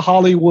moved out to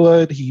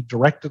Hollywood. He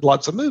directed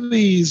lots of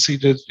movies.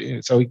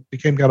 So he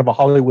became kind of a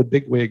Hollywood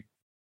bigwig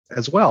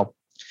as well.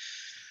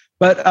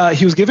 But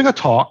he was giving a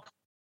talk,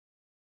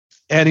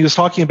 and he was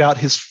talking about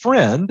his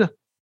friend,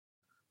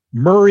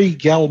 Murray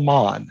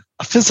Gell-Mann,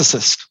 a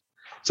physicist.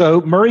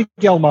 So Murray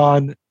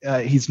Gell-Mann,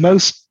 he's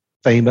most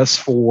famous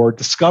for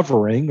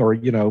discovering, or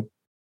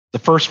the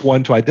first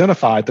one to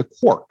identify the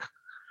quark.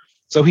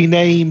 So he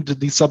named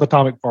these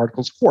subatomic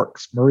particles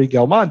quarks. Murray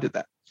Gell-Mann did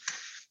that.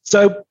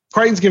 So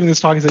Crichton's giving this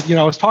talk. He said,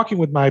 I was talking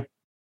with my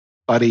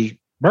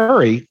buddy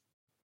Murray,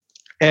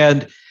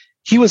 and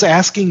he was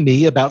asking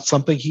me about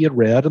something he had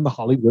read in the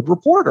Hollywood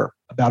Reporter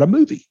about a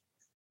movie.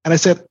 And I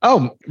said,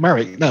 "Oh,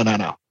 Murray, no.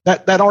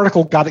 That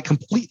article got it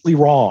completely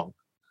wrong.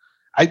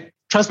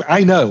 Trust me,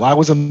 I know. I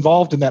was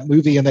involved in that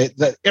movie, and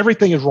that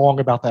everything is wrong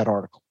about that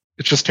article.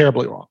 It's just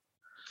terribly wrong."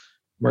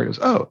 Murray goes,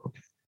 "Oh,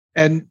 okay."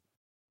 And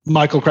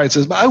Michael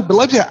Crichton says, "Oh, but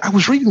I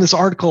was reading this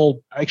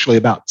article actually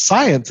about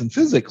science and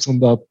physics in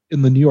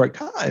the New York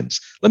Times.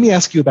 Let me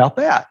ask you about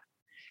that."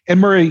 And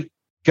Murray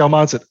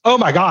Gell-Mann said, "Oh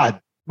my God,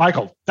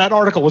 Michael, that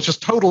article was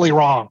just totally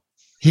wrong."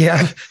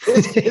 Yeah,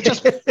 it's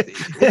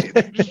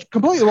just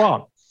completely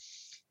wrong.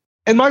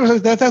 And Michael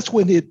says that's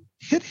when it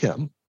hit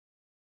him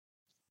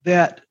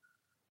that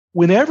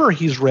whenever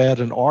he's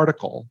read an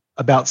article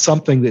about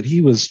something that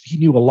he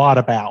knew a lot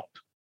about,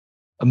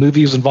 a movie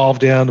he was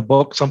involved in, a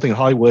book, something in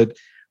Hollywood,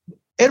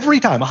 every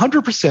time,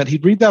 100%,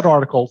 he'd read that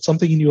article,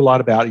 something he knew a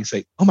lot about, he'd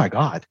say, "Oh my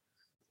God,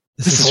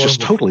 this is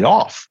just totally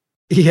off."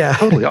 Yeah.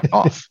 Totally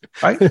off,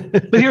 right?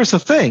 But here's the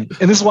thing,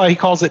 and this is why he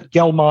calls it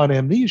Gell-Mann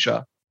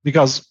amnesia,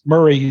 because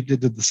Murray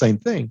did the same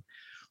thing.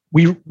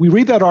 We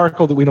read that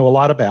article that we know a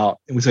lot about,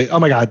 and we say, "Oh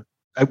my God,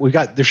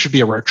 there should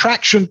be a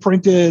retraction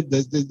printed.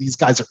 These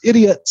guys are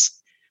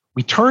idiots."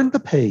 We turn the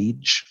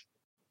page,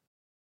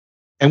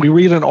 and we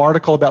read an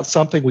article about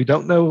something we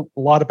don't know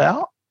a lot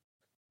about,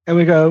 and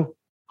we go,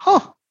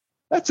 "Huh,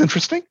 that's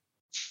interesting."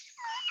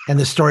 And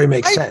the story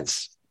makes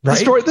sense. Right? The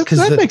story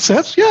that makes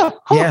sense. Yeah.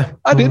 Huh. Yeah.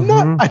 I didn't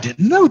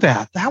know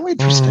that. How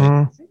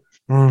interesting.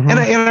 Mm-hmm. And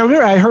I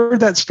remember I heard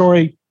that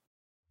story,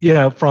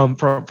 from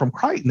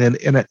Crichton,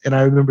 and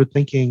I remember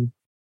thinking,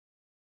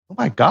 "Oh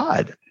my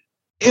God."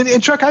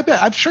 And Chuck,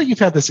 I'm sure you've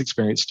had this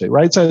experience too,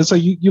 right? So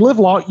you live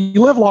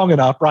long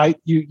enough, right?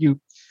 You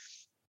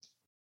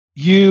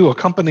a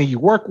company you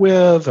work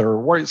with,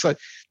 or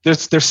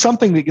there's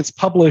something that gets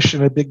published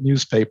in a big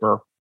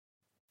newspaper,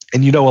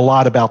 and you know a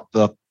lot about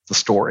the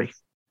story.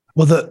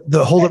 Well,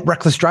 the whole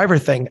reckless driver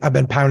thing I've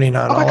been pounding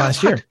on all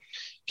last year.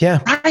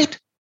 Yeah. Right.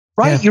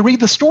 Yeah. You read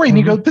the story and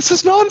you go, "This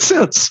is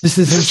nonsense. This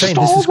is insane.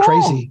 This is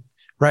crazy."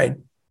 Right.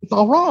 It's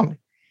all wrong.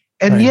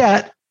 And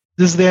yet,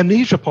 this is the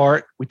amnesia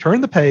part. We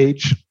turn the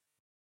page,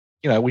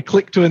 we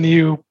click to a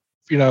new,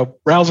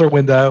 browser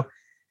window,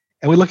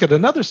 and we look at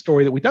another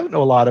story that we don't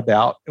know a lot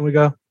about, and we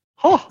go,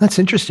 "Huh, that's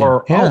interesting."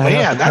 Or, "Oh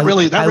man, that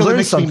really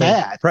makes something. Me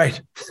mad."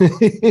 Right.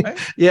 Right?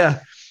 Yeah.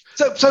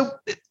 So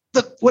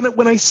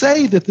when I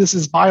say that this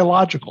is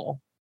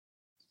biological,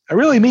 I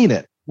really mean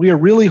it. We are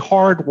really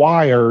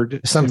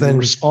hardwired something to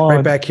respond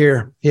right back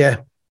here. Yeah.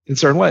 In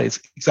certain ways.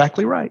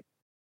 Exactly right.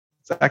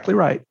 Exactly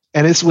right.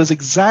 And that's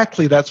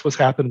what's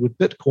happened with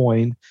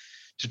Bitcoin,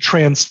 to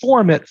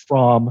transform it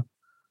from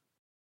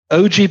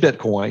OG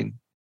Bitcoin,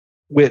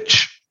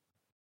 which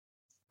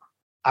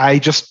I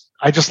just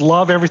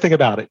love everything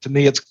about it. To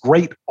me, it's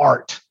great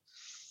art,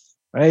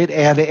 right?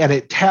 And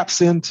it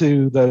taps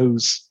into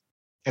those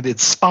and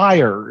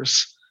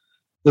inspires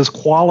those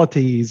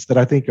qualities that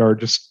I think are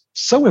just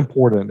so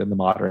important in the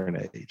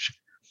modern age.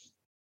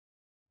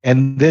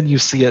 And then you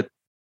see it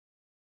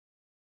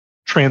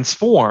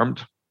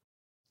transformed,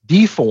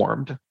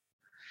 deformed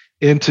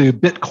into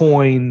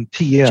Bitcoin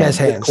TM, jazz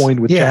hands. Bitcoin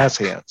with jazz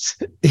hands.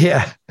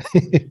 Yeah.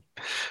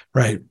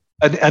 Right.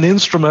 An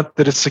instrument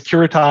that is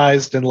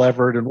securitized and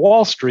levered in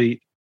Wall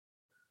Street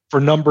for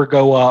number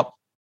go up,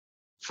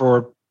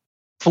 for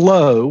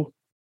flow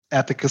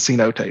at the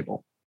casino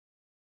table.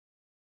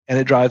 And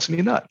it drives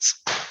me nuts.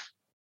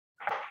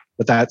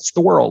 But that's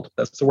the world.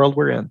 That's the world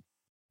we're in.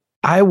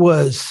 I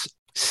was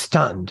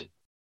stunned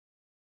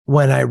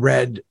when I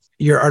read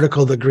your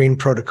article, The Green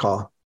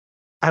Protocol.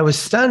 I was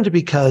stunned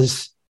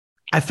because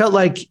I felt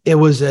like it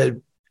was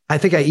I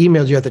think I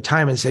emailed you at the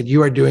time and said,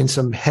 you are doing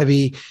some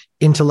heavy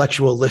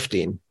intellectual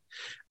lifting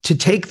to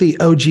take the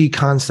OG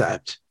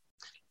concept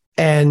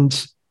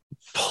and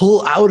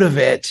pull out of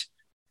it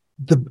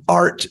the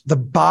art, the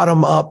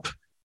bottom up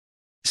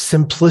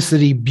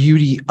simplicity,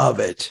 beauty of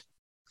it,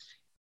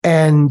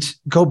 and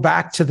go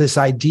back to this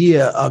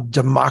idea of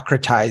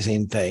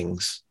democratizing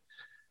things,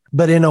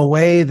 but in a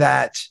way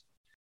that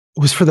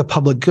was for the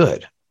public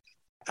good.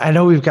 I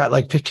know we've got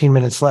like 15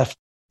 minutes left,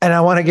 and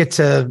I want to get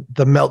to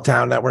the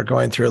meltdown that we're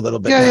going through a little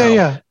bit now.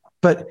 Yeah.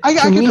 But I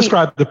can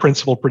describe the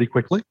principle pretty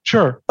quickly.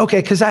 Sure.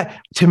 Okay, because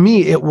to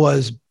me, it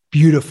was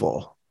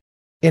beautiful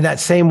in that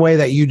same way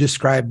that you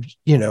described,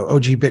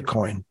 OG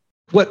Bitcoin.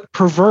 What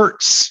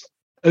perverts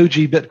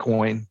OG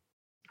Bitcoin,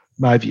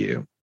 my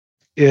view,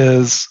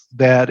 is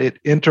that it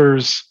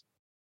enters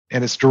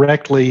and it's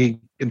directly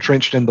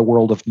entrenched in the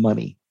world of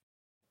money.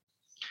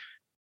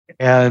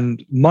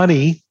 And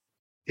money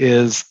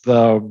is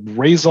the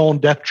raison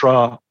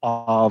d'etre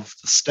of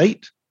the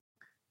state.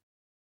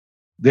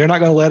 They're not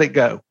going to let it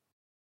go.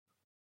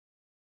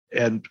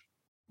 And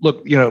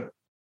look,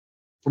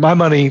 for my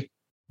money,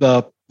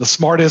 the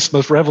smartest,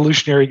 most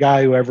revolutionary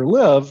guy who ever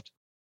lived,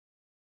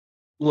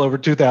 a little over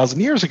 2,000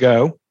 years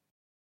ago,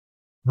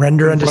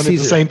 render unto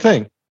Caesar. The same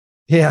thing.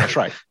 Yeah, that's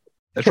right.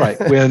 That's right.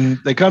 When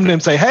they come to him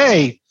and say,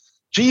 "Hey,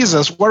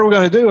 Jesus, what are we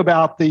going to do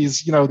about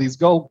these, these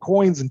gold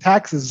coins and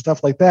taxes and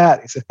stuff like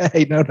that?" He said,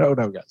 "Hey, no,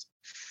 guys.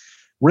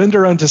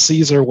 Render unto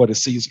Caesar what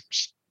is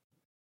Caesar's."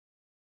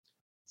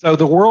 So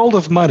the world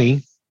of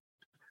money,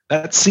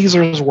 that's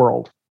Caesar's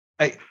world.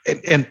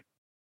 And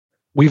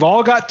we've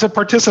all got to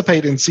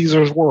participate in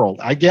Caesar's world.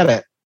 I get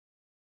it.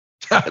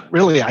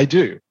 Really, I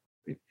do.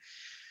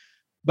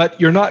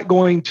 But you're not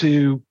going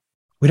to...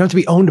 We don't have to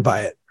be owned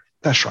by it.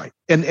 That's right.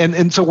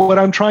 And so what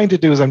I'm trying to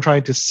do is I'm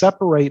trying to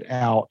separate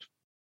out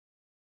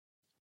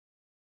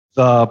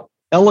the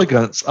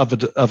elegance of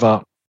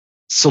a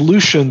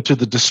solution to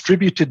the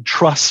distributed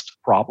trust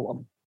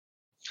problem.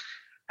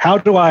 How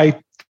do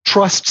I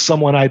trust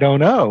someone I don't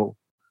know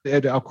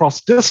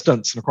across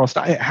distance and across?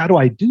 How do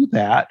I do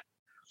that?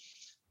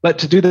 But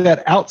to do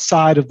that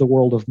outside of the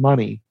world of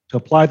money, to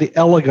apply the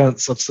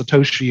elegance of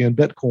Satoshi and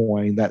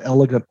Bitcoin, that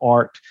elegant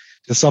art,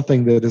 to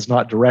something that is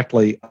not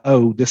directly,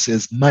 oh, this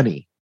is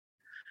money.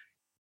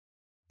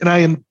 And I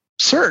am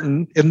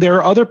certain, and there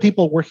are other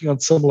people working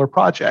on similar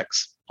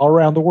projects all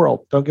around the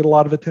world, don't get a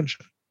lot of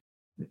attention.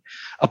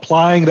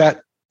 Applying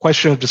that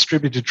question of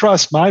distributed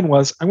trust, mine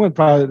was, I'm going to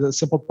try a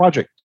simple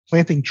project,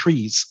 planting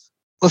trees.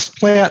 Let's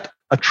plant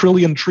 1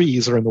 trillion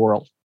trees that are in the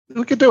world.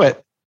 We could do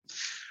it.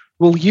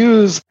 We'll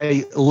use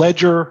a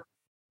ledger,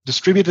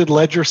 distributed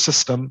ledger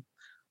system.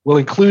 We'll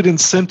include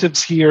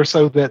incentives here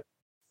so that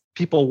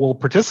people will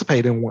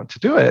participate and want to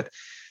do it.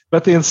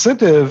 But the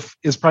incentive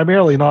is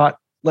primarily not,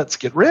 let's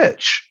get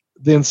rich.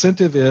 The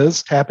incentive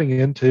is tapping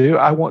into,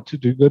 I want to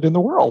do good in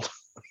the world,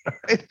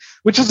 right?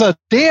 Which is a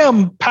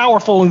damn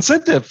powerful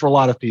incentive for a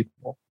lot of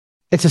people.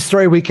 It's a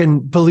story we can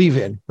believe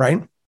in,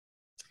 right?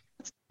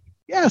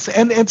 Yes.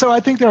 And so I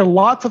think there are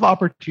lots of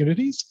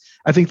opportunities.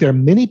 I think there are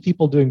many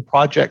people doing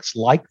projects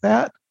like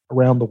that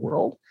around the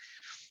world,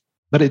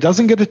 but it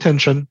doesn't get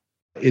attention.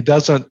 It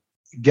doesn't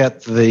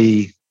get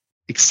the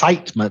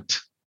excitement.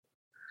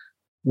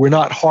 We're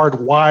not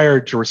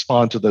hardwired to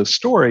respond to those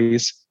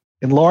stories,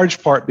 in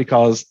large part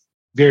because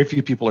very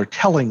few people are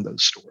telling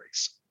those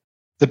stories.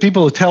 The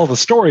people who tell the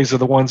stories are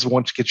the ones who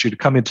want to get you to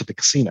come into the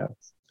casino,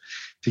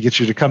 to get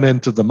you to come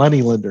into the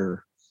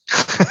moneylender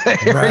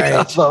area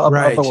of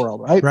the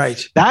world, right?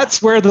 Right.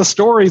 That's where the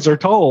stories are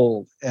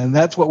told, and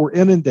that's what we're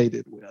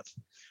inundated with.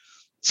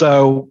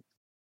 So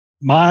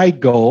my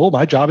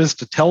job is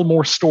to tell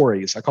more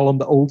stories. I call them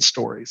the old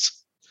stories.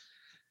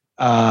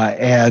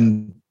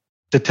 And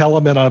to tell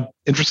them in an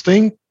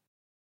interesting,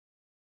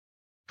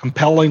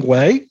 compelling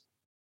way,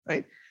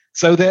 right?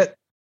 So that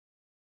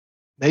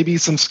maybe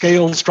some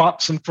scales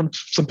drop from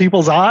some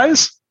people's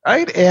eyes,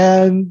 right?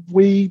 And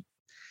we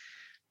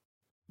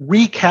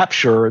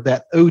recapture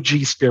that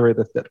OG spirit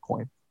of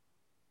Bitcoin.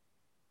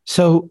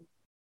 So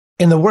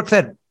in the work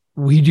that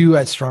we do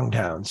at Strong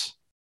Towns,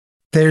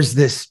 there's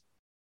this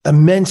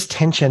immense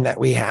tension that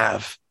we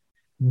have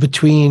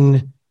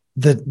between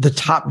the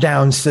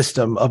top-down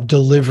system of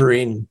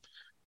delivering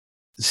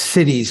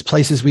cities,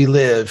 places we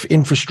live,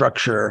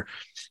 infrastructure.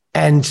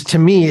 And to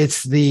me,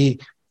 it's the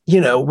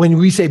when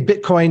we say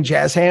Bitcoin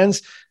jazz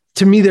hands,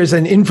 to me, there's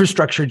an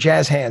infrastructure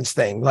jazz hands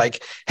thing.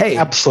 Like, hey,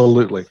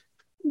 absolutely,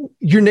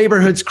 your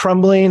neighborhood's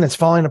crumbling, it's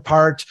falling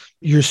apart.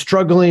 You're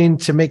struggling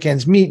to make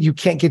ends meet. You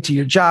can't get to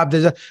your job.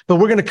 But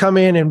we're going to come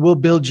in and we'll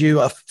build you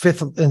a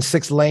 5th and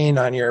 6th lane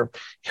on your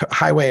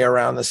highway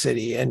around the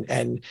city.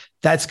 And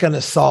that's going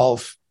to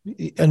solve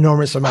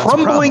enormous amounts of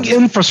crumbling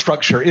problems.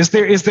 Infrastructure. Is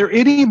there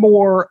any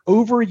more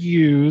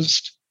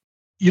overused,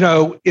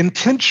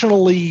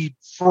 intentionally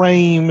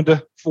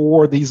framed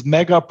for these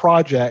mega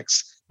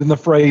projects than the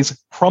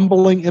phrase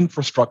crumbling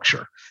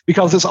infrastructure?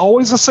 Because it's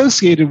always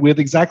associated with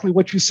exactly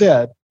what you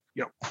said.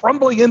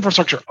 Crumbling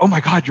infrastructure. Oh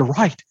my God, you're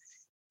right.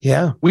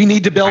 Yeah. We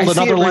need to build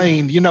another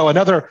lane,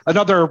 another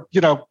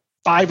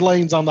 5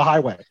 lanes on the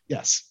highway.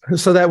 Yes.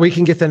 So that we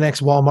can get the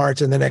next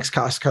Walmart and the next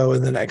Costco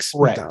and the next.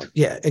 Correct.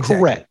 Yeah, exactly.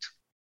 Correct.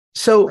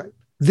 So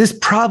this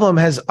problem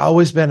has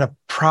always been a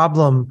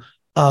problem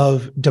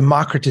of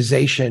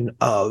democratization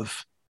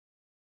of,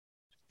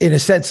 in a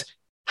sense,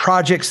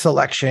 project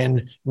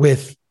selection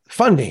with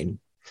funding.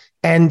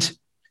 And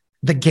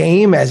the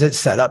game as it's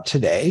set up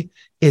today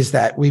is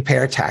that we pay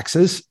our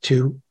taxes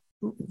to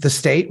the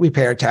state, we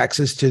pay our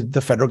taxes to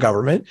the federal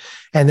government,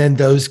 and then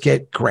those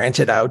get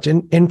granted out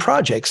in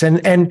projects.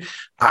 And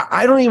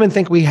I don't even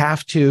think we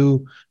have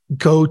to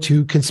go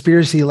to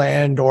conspiracy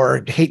land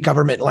or hate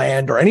government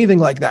land or anything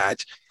like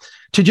that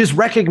to just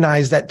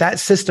recognize that that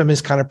system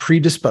is kind of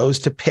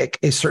predisposed to pick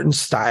a certain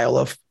style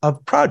of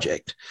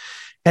project.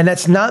 And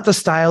that's not the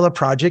style of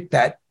project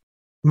that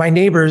my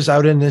neighbors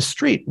out in this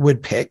street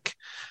would pick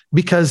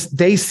because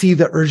they see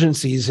the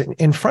urgencies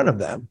in front of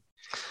them.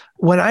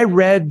 When I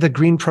read the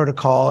Green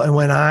Protocol and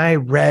when I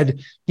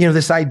read,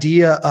 this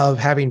idea of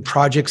having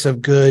projects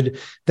of good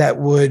that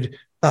would,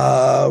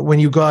 when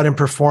you go out and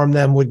perform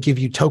them, would give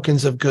you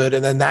tokens of good,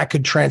 and then that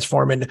could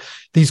transform into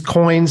these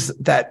coins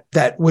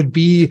that would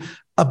be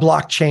a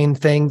blockchain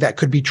thing that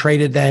could be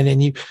traded then,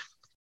 and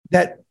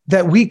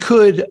that we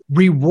could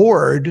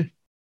reward,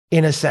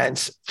 in a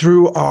sense,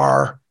 through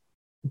our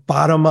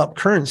bottom-up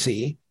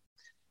currency,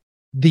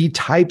 the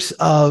types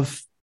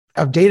of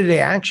day-to-day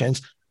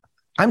actions.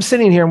 I'm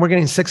sitting here and we're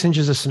getting 6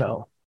 inches of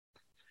snow.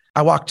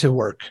 I walk to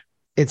work.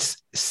 It's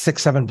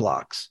 6-7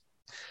 blocks.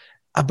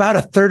 About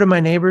a third of my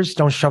neighbors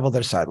don't shovel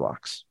their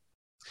sidewalks.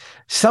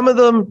 Some of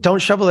them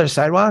don't shovel their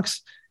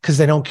sidewalks because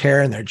they don't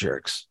care and they're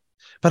jerks.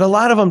 But a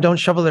lot of them don't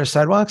shovel their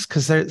sidewalks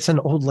because it's an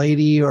old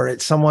lady or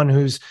it's someone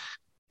who's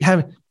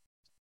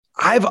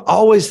I've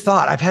always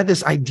thought, I've had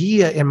this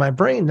idea in my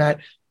brain that,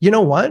 you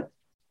know what?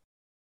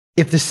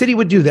 If the city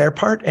would do their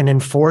part and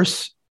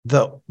enforce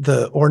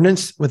the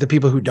ordinance with the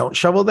people who don't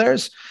shovel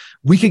theirs,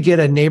 we could get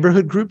a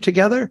neighborhood group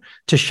together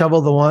to shovel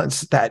the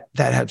ones that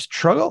have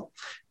struggle,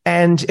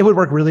 and it would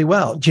work really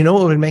well. Do you know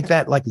what would make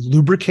that like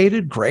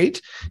lubricated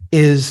great?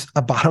 Is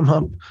a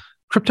bottom-up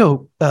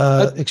crypto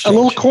exchange. A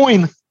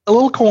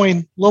little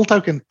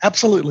token.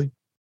 Absolutely.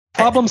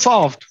 Problem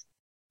solved.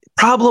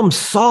 Problem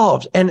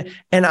solved. And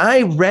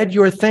I read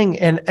your thing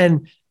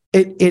and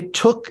it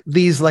took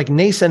these like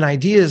nascent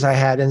ideas I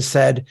had and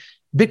said,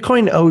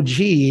 Bitcoin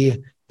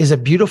OG is a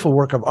beautiful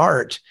work of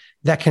art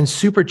that can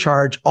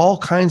supercharge all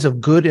kinds of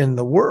good in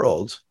the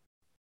world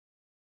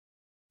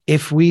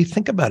if we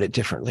think about it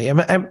differently.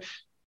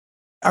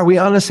 Are we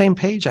on the same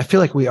page? I feel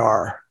like we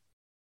are.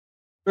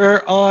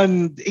 We're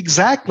on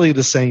exactly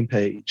the same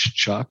page,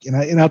 Chuck.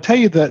 And I'll tell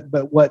you that,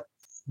 but what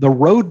the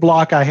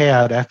roadblock I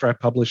had after I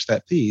published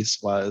that piece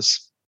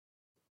was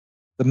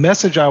the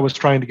message I was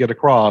trying to get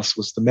across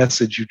was the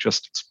message you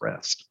just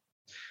expressed.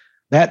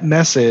 That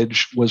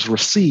message was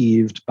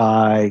received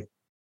by,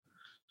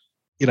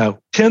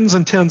 tens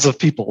and tens of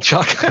people,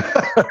 Chuck,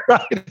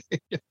 right?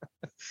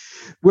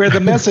 Where the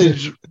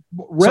message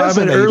resonated.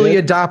 So I'm an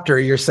early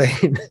adopter, you're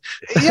saying.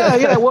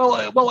 Yeah.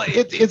 Well,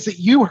 it's that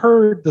you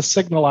heard the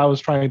signal I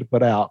was trying to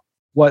put out.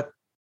 What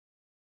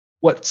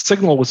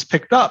signal was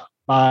picked up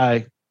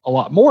by a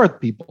lot more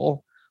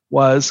people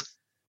was,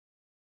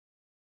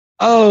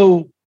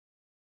 let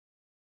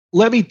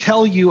me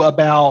tell you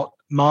about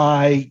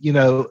my,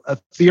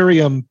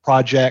 Ethereum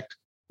project,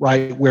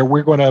 right? Where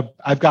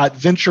I've got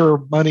venture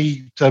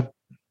money to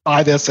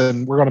buy this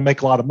and we're going to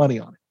make a lot of money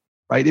on it,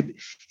 right?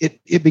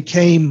 It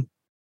became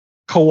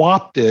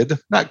co-opted.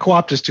 Not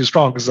co-opted is too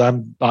strong because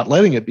I'm not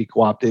letting it be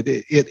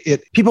co-opted.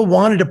 People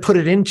wanted to put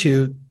it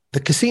into the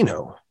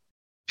casino.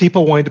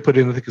 People wanted to put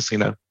it into the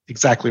casino.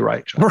 Exactly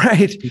right, John.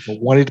 Right. People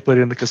wanted to put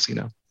it in the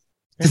casino.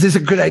 Because it's a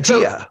good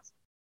idea.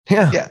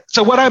 Yeah.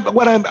 So what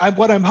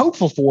I'm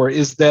hopeful for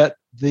is that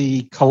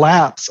the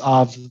collapse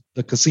of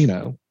the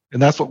casino,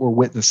 and that's what we're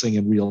witnessing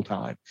in real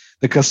time.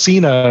 The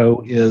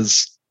casino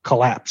is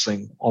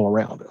collapsing all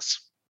around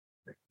us.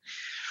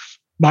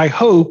 My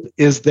hope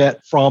is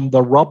that from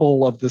the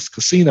rubble of this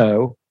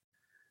casino,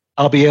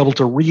 I'll be able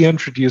to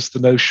reintroduce the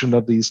notion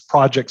of these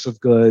projects of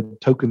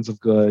good, tokens of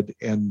good,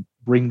 and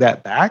bring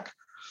that back.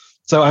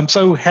 So I'm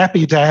so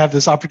happy to have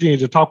this opportunity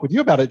to talk with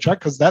you about it, Chuck,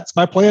 because that's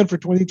my plan for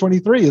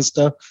 2023 is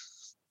to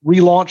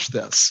relaunch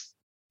this.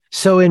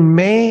 So in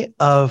May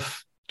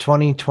of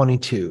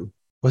 2022,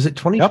 Was it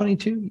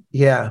 2022? Yep.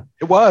 Yeah.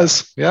 It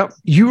was. Yep.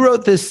 You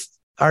wrote this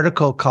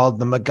article called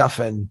The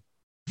MacGuffin.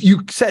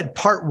 You said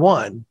part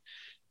 1,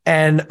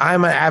 and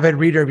I'm an avid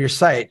reader of your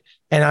site.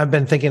 And I've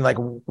been thinking, like,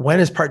 when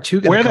is part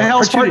 2 going to come out? Where the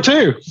hell's part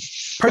 2?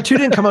 Part 2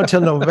 didn't come out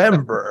till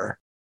November.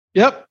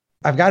 Yep.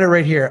 I've got it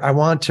right here. I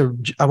want to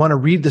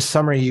read the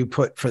summary you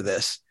put for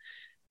this.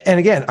 And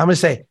again, I'm going to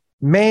say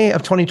May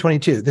of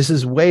 2022. This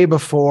is way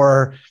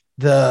before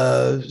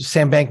the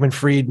Sam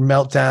Bankman-Fried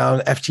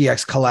meltdown,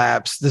 FTX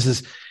collapse.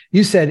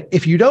 You said,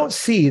 if you don't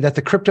see that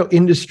the crypto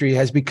industry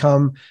has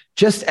become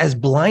just as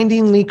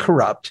blindingly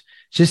corrupt,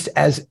 just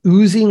as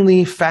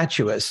oozingly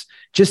fatuous,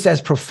 just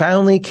as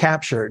profoundly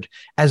captured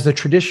as the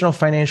traditional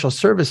financial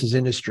services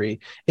industry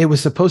it was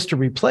supposed to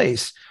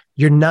replace,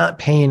 you're not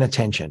paying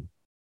attention.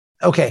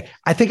 Okay,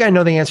 I think I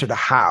know the answer to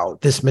how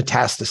this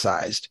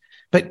metastasized,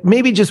 but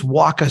maybe just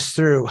walk us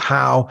through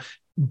how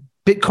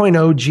Bitcoin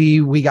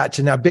OG, we got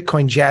to now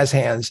Bitcoin Jazz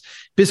Hands.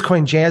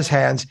 Bitcoin Jazz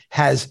Hands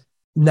has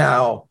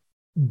now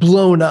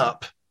blown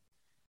up.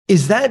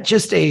 Is that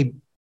just a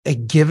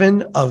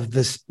given of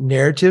this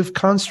narrative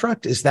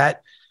construct? Was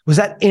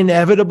that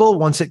inevitable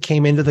once it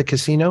came into the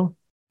casino?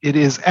 It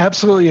is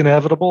absolutely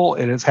inevitable.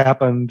 It has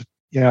happened.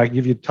 I can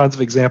give you tons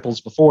of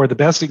examples before. The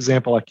best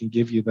example I can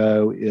give you,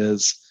 though,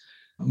 is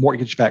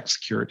mortgage-backed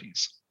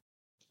securities.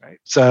 Right.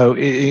 So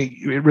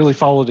it really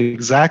followed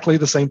exactly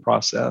the same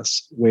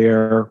process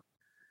where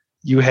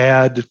you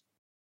had,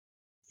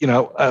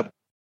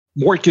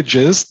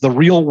 mortgages. The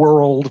real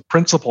world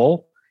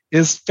principle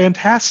is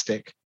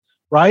fantastic,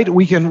 right?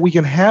 We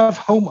can have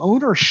home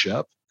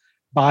ownership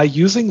by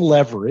using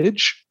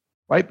leverage,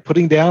 right?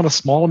 Putting down a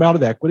small amount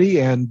of equity,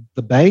 and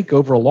the bank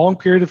over a long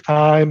period of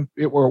time,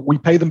 we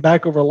pay them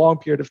back over a long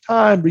period of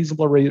time,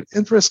 reasonable rate of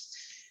interest.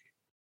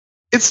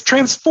 It's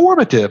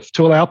transformative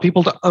to allow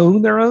people to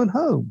own their own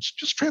homes,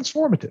 just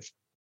transformative.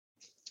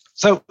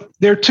 So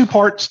there are two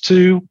parts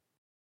to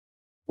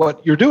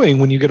what you're doing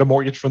when you get a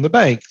mortgage from the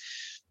bank.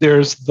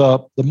 There's the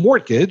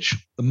mortgage,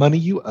 the money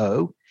you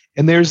owe,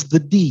 and there's the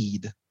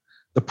deed,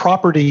 the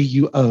property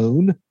you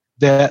own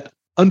that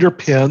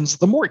underpins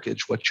the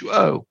mortgage, what you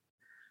owe.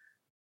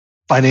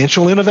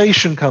 Financial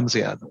innovation comes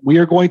in. We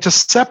are going to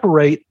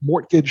separate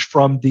mortgage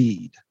from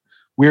deed.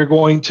 We are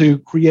going to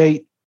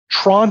create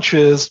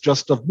tranches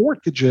just of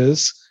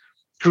mortgages,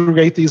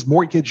 create these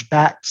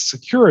mortgage-backed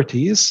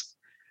securities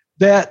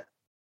that,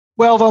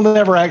 well, they'll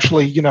never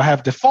actually,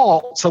 have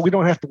default, so we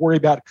don't have to worry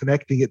about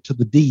connecting it to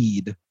the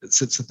deed that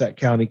sits at that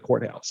county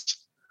courthouse.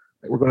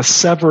 We're going to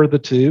sever the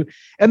two.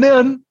 And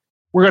then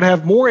we're going to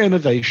have more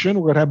innovation.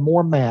 We're going to have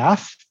more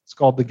math. It's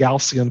called the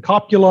Gaussian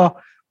copula,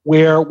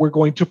 where we're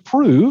going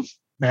to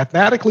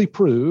mathematically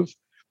prove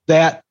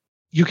that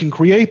you can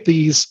create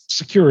these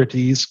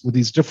securities with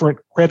these different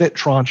credit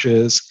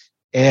tranches,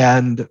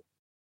 and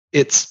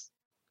it's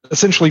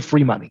essentially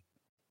free money.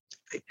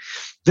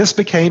 This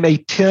became a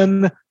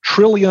 $10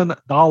 trillion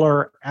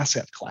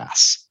asset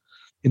class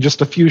in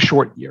just a few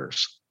short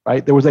years,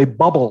 right? There was a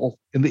bubble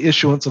in the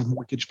issuance of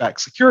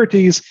mortgage-backed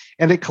securities,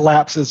 and it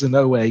collapses in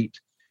 2008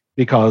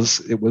 because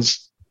it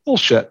was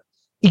bullshit.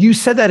 You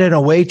said that in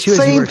a way, too,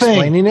 as you were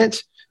explaining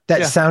it,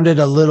 that sounded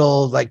a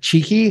little like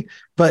cheeky,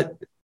 but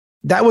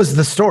that was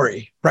the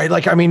story, right?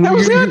 Like, I mean, that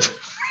was it.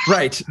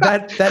 Right.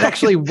 That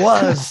actually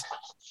was.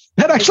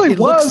 That actually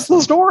was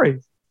the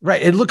story.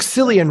 Right. It looks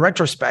silly in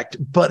retrospect,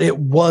 but it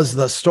was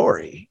the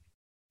story.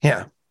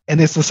 Yeah.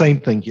 And it's the same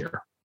thing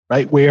here,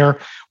 right? Where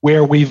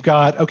we've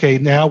got, okay,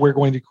 now we're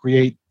going to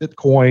create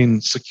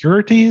Bitcoin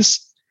securities.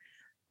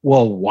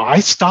 Well, why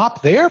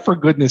stop there, for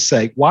goodness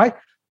sake? Why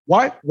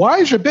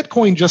is your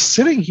Bitcoin just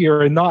sitting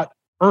here and not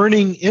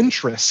earning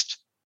interest,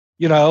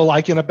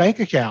 like in a bank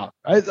account?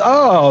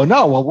 Oh,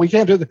 no, well, we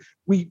can't do that.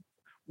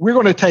 We're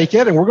going to take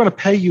it and we're going to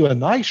pay you a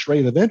nice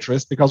rate of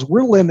interest because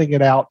we're lending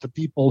it out to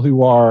people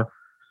who are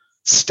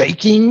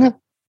staking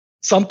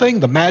something,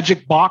 the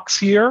magic box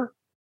here.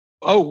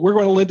 Oh, we're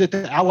going to lend it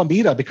to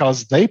Alameda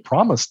because they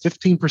promised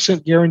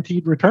 15%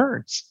 guaranteed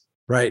returns.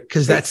 Right.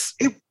 Because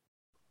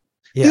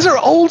these are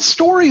old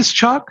stories,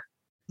 Chuck.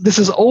 This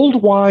is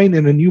old wine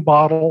in a new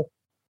bottle.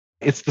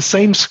 It's the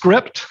same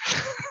script,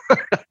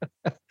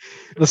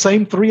 the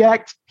same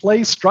 3-act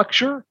play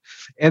structure.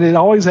 And it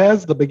always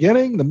has the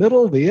beginning, the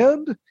middle, the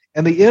end.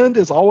 And the end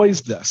is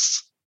always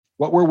this,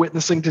 what we're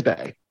witnessing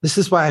today. This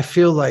is why I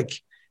feel like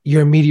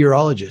you're a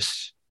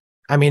meteorologist.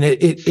 I mean,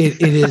 it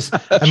is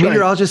a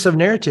meteorologist of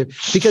narrative,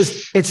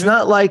 because it's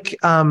not like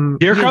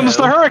here comes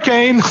the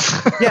hurricane.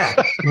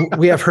 Yeah,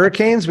 we have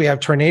hurricanes, we have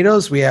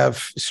tornadoes, we have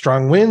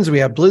strong winds, we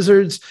have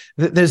blizzards.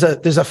 There's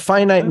a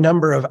finite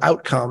number of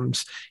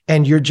outcomes,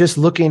 and you're just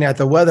looking at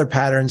the weather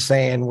pattern,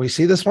 saying we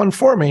see this one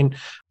forming.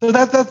 So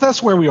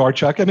that's where we are,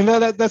 Chuck. I mean,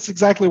 that's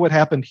exactly what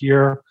happened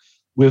here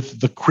with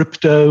the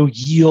crypto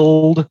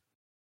yield,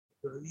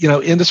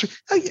 industry.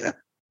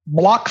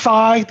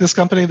 BlockFi, this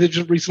company that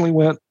just recently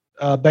went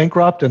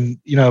bankrupt, and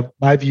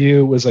my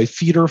view was a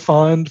feeder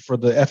fund for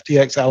the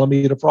FTX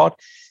Alameda fraud.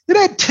 It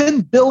had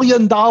 $10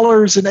 billion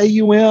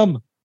in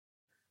AUM,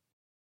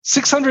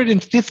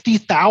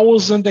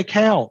 650,000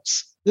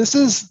 accounts. This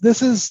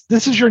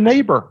is your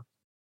neighbor.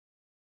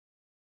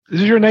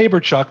 This is your neighbor,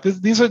 Chuck.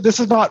 This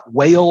is not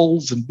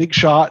whales and big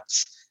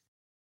shots.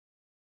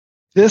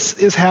 This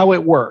is how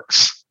it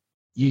works.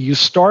 You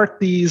start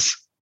these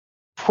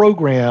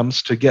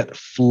programs to get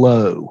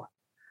flow.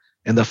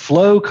 And the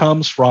flow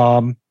comes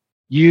from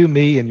you,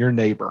 me, and your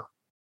neighbor.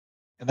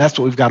 And that's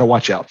what we've got to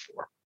watch out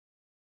for.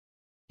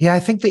 Yeah,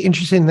 I think the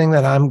interesting thing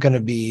that I'm going to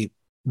be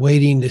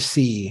waiting to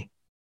see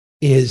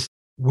is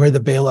where the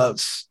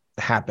bailouts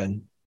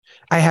happen.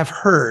 I have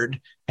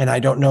heard, and I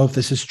don't know if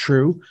this is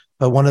true,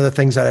 but one of the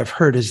things that I've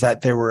heard is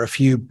that there were a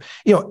few,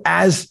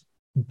 as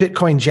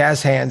Bitcoin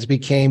jazz hands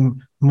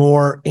became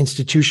more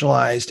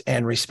institutionalized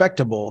and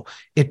respectable,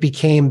 it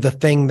became the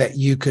thing that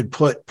you could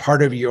put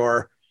part of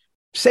your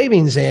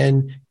savings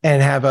in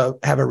and have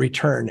a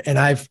return. And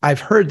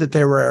I've heard that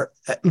there were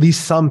at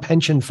least some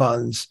pension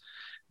funds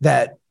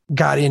that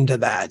got into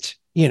that,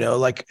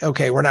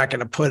 okay, we're not going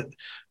to put,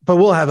 but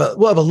we'll have a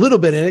little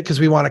bit in it because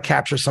we want to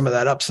capture some of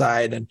that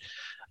upside. And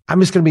I'm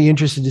just going to be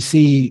interested to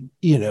see,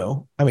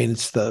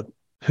 it's the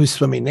who's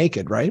swimming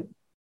naked, right?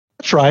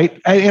 That's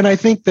right. And I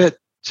think that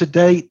to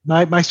date,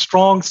 my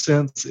strong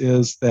sense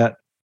is that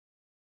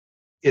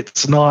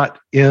it's not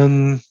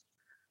in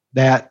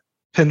that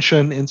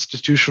pension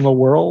institutional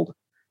world.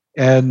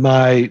 And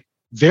my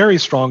very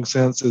strong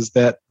sense is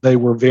that they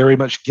were very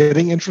much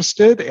getting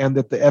interested, and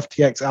that the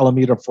FTX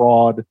Alameda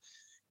fraud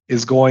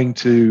is going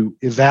to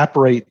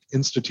evaporate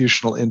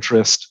institutional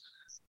interest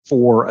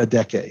for a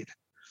decade.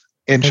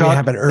 And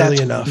Chuck,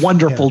 that's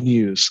wonderful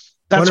news.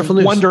 That's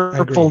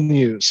wonderful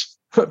news.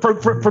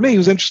 For me,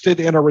 who's interested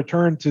in a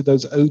return to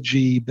those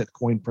OG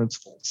Bitcoin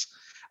principles.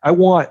 I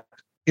want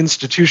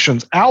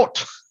institutions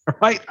out,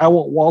 right? I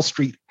want Wall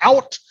Street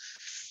out.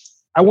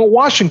 I want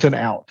Washington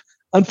out.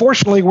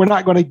 Unfortunately, we're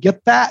not going to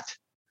get that.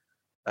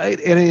 Right?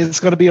 And it's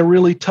going to be a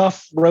really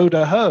tough row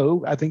to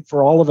hoe, I think,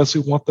 for all of us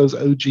who want those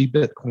OG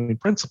Bitcoin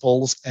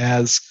principles,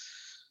 as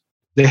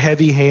the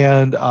heavy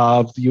hand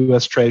of the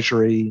U.S.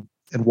 Treasury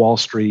and Wall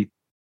Street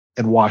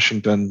and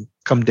Washington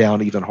come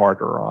down even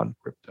harder on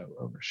crypto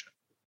ownership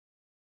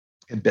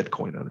and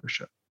Bitcoin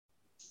ownership.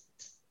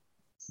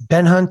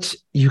 Ben Hunt,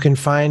 you can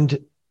find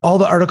all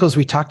the articles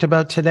we talked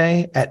about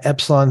today at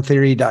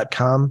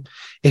epsilontheory.com.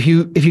 If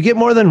you get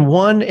more than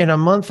one in a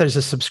month, there's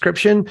a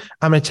subscription.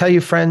 I'm going to tell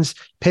you, friends,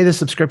 pay the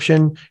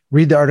subscription,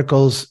 read the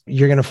articles.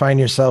 You're going to find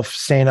yourself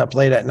staying up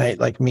late at night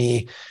like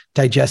me,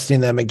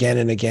 digesting them again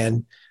and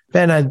again.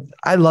 Ben,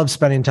 I love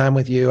spending time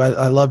with you.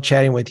 I love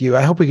chatting with you.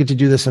 I hope we get to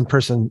do this in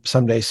person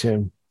someday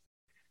soon.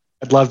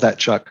 I'd love that,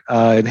 Chuck.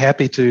 And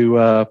happy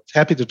to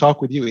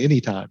talk with you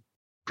anytime.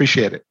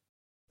 Appreciate it.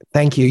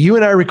 Thank you. You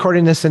and I are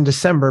recording this in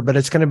December, but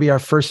it's going to be our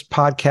first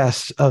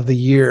podcast of the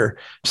year.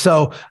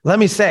 So let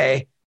me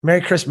say,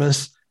 Merry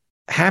Christmas,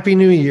 Happy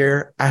New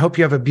Year. I hope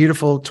you have a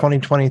beautiful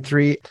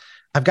 2023.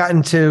 I've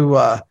gotten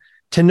to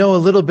know a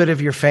little bit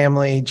of your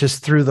family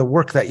just through the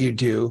work that you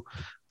do.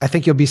 I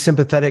think you'll be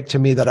sympathetic to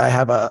me that I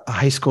have a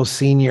high school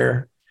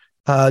senior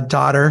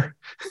daughter.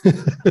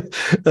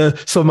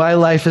 So my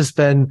life has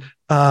been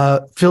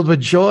filled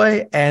with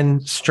joy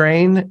and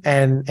strain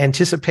and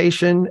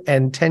anticipation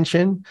and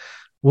tension.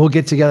 We'll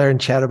get together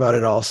and chat about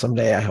it all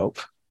someday, I hope.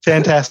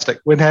 Fantastic.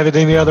 Wouldn't have it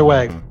any other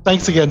way.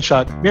 Thanks again,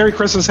 Chuck. Merry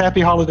Christmas.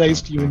 Happy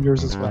holidays to you and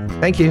yours as well.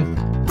 Thank you.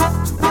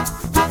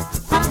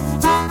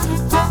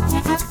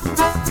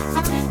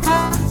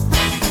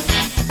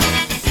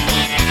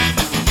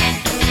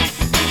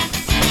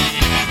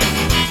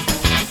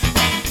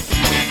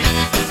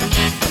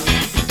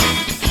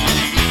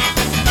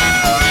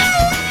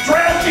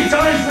 Drafting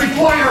times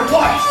require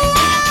what?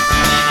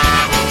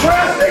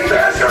 Drafting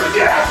measures,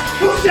 yes!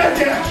 Who said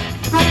that?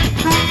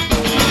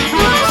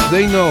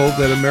 They know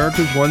that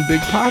America's one big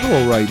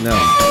pothole right now.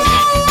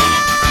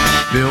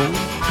 Bill.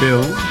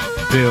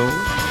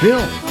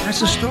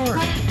 That's the story.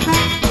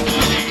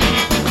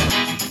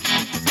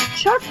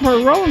 Chuck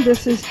Marohn,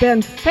 this has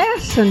been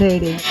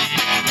fascinating.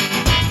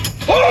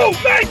 Who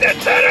made the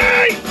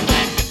city?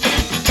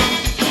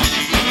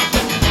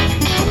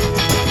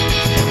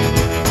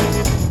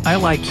 I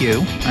like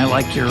you. I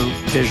like your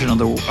vision of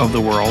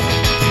the world.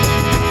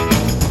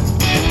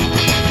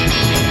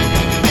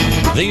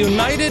 The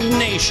United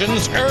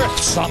Nations Earth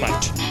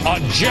Summit,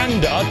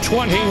 Agenda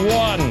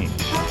 21.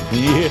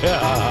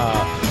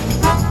 Yeah.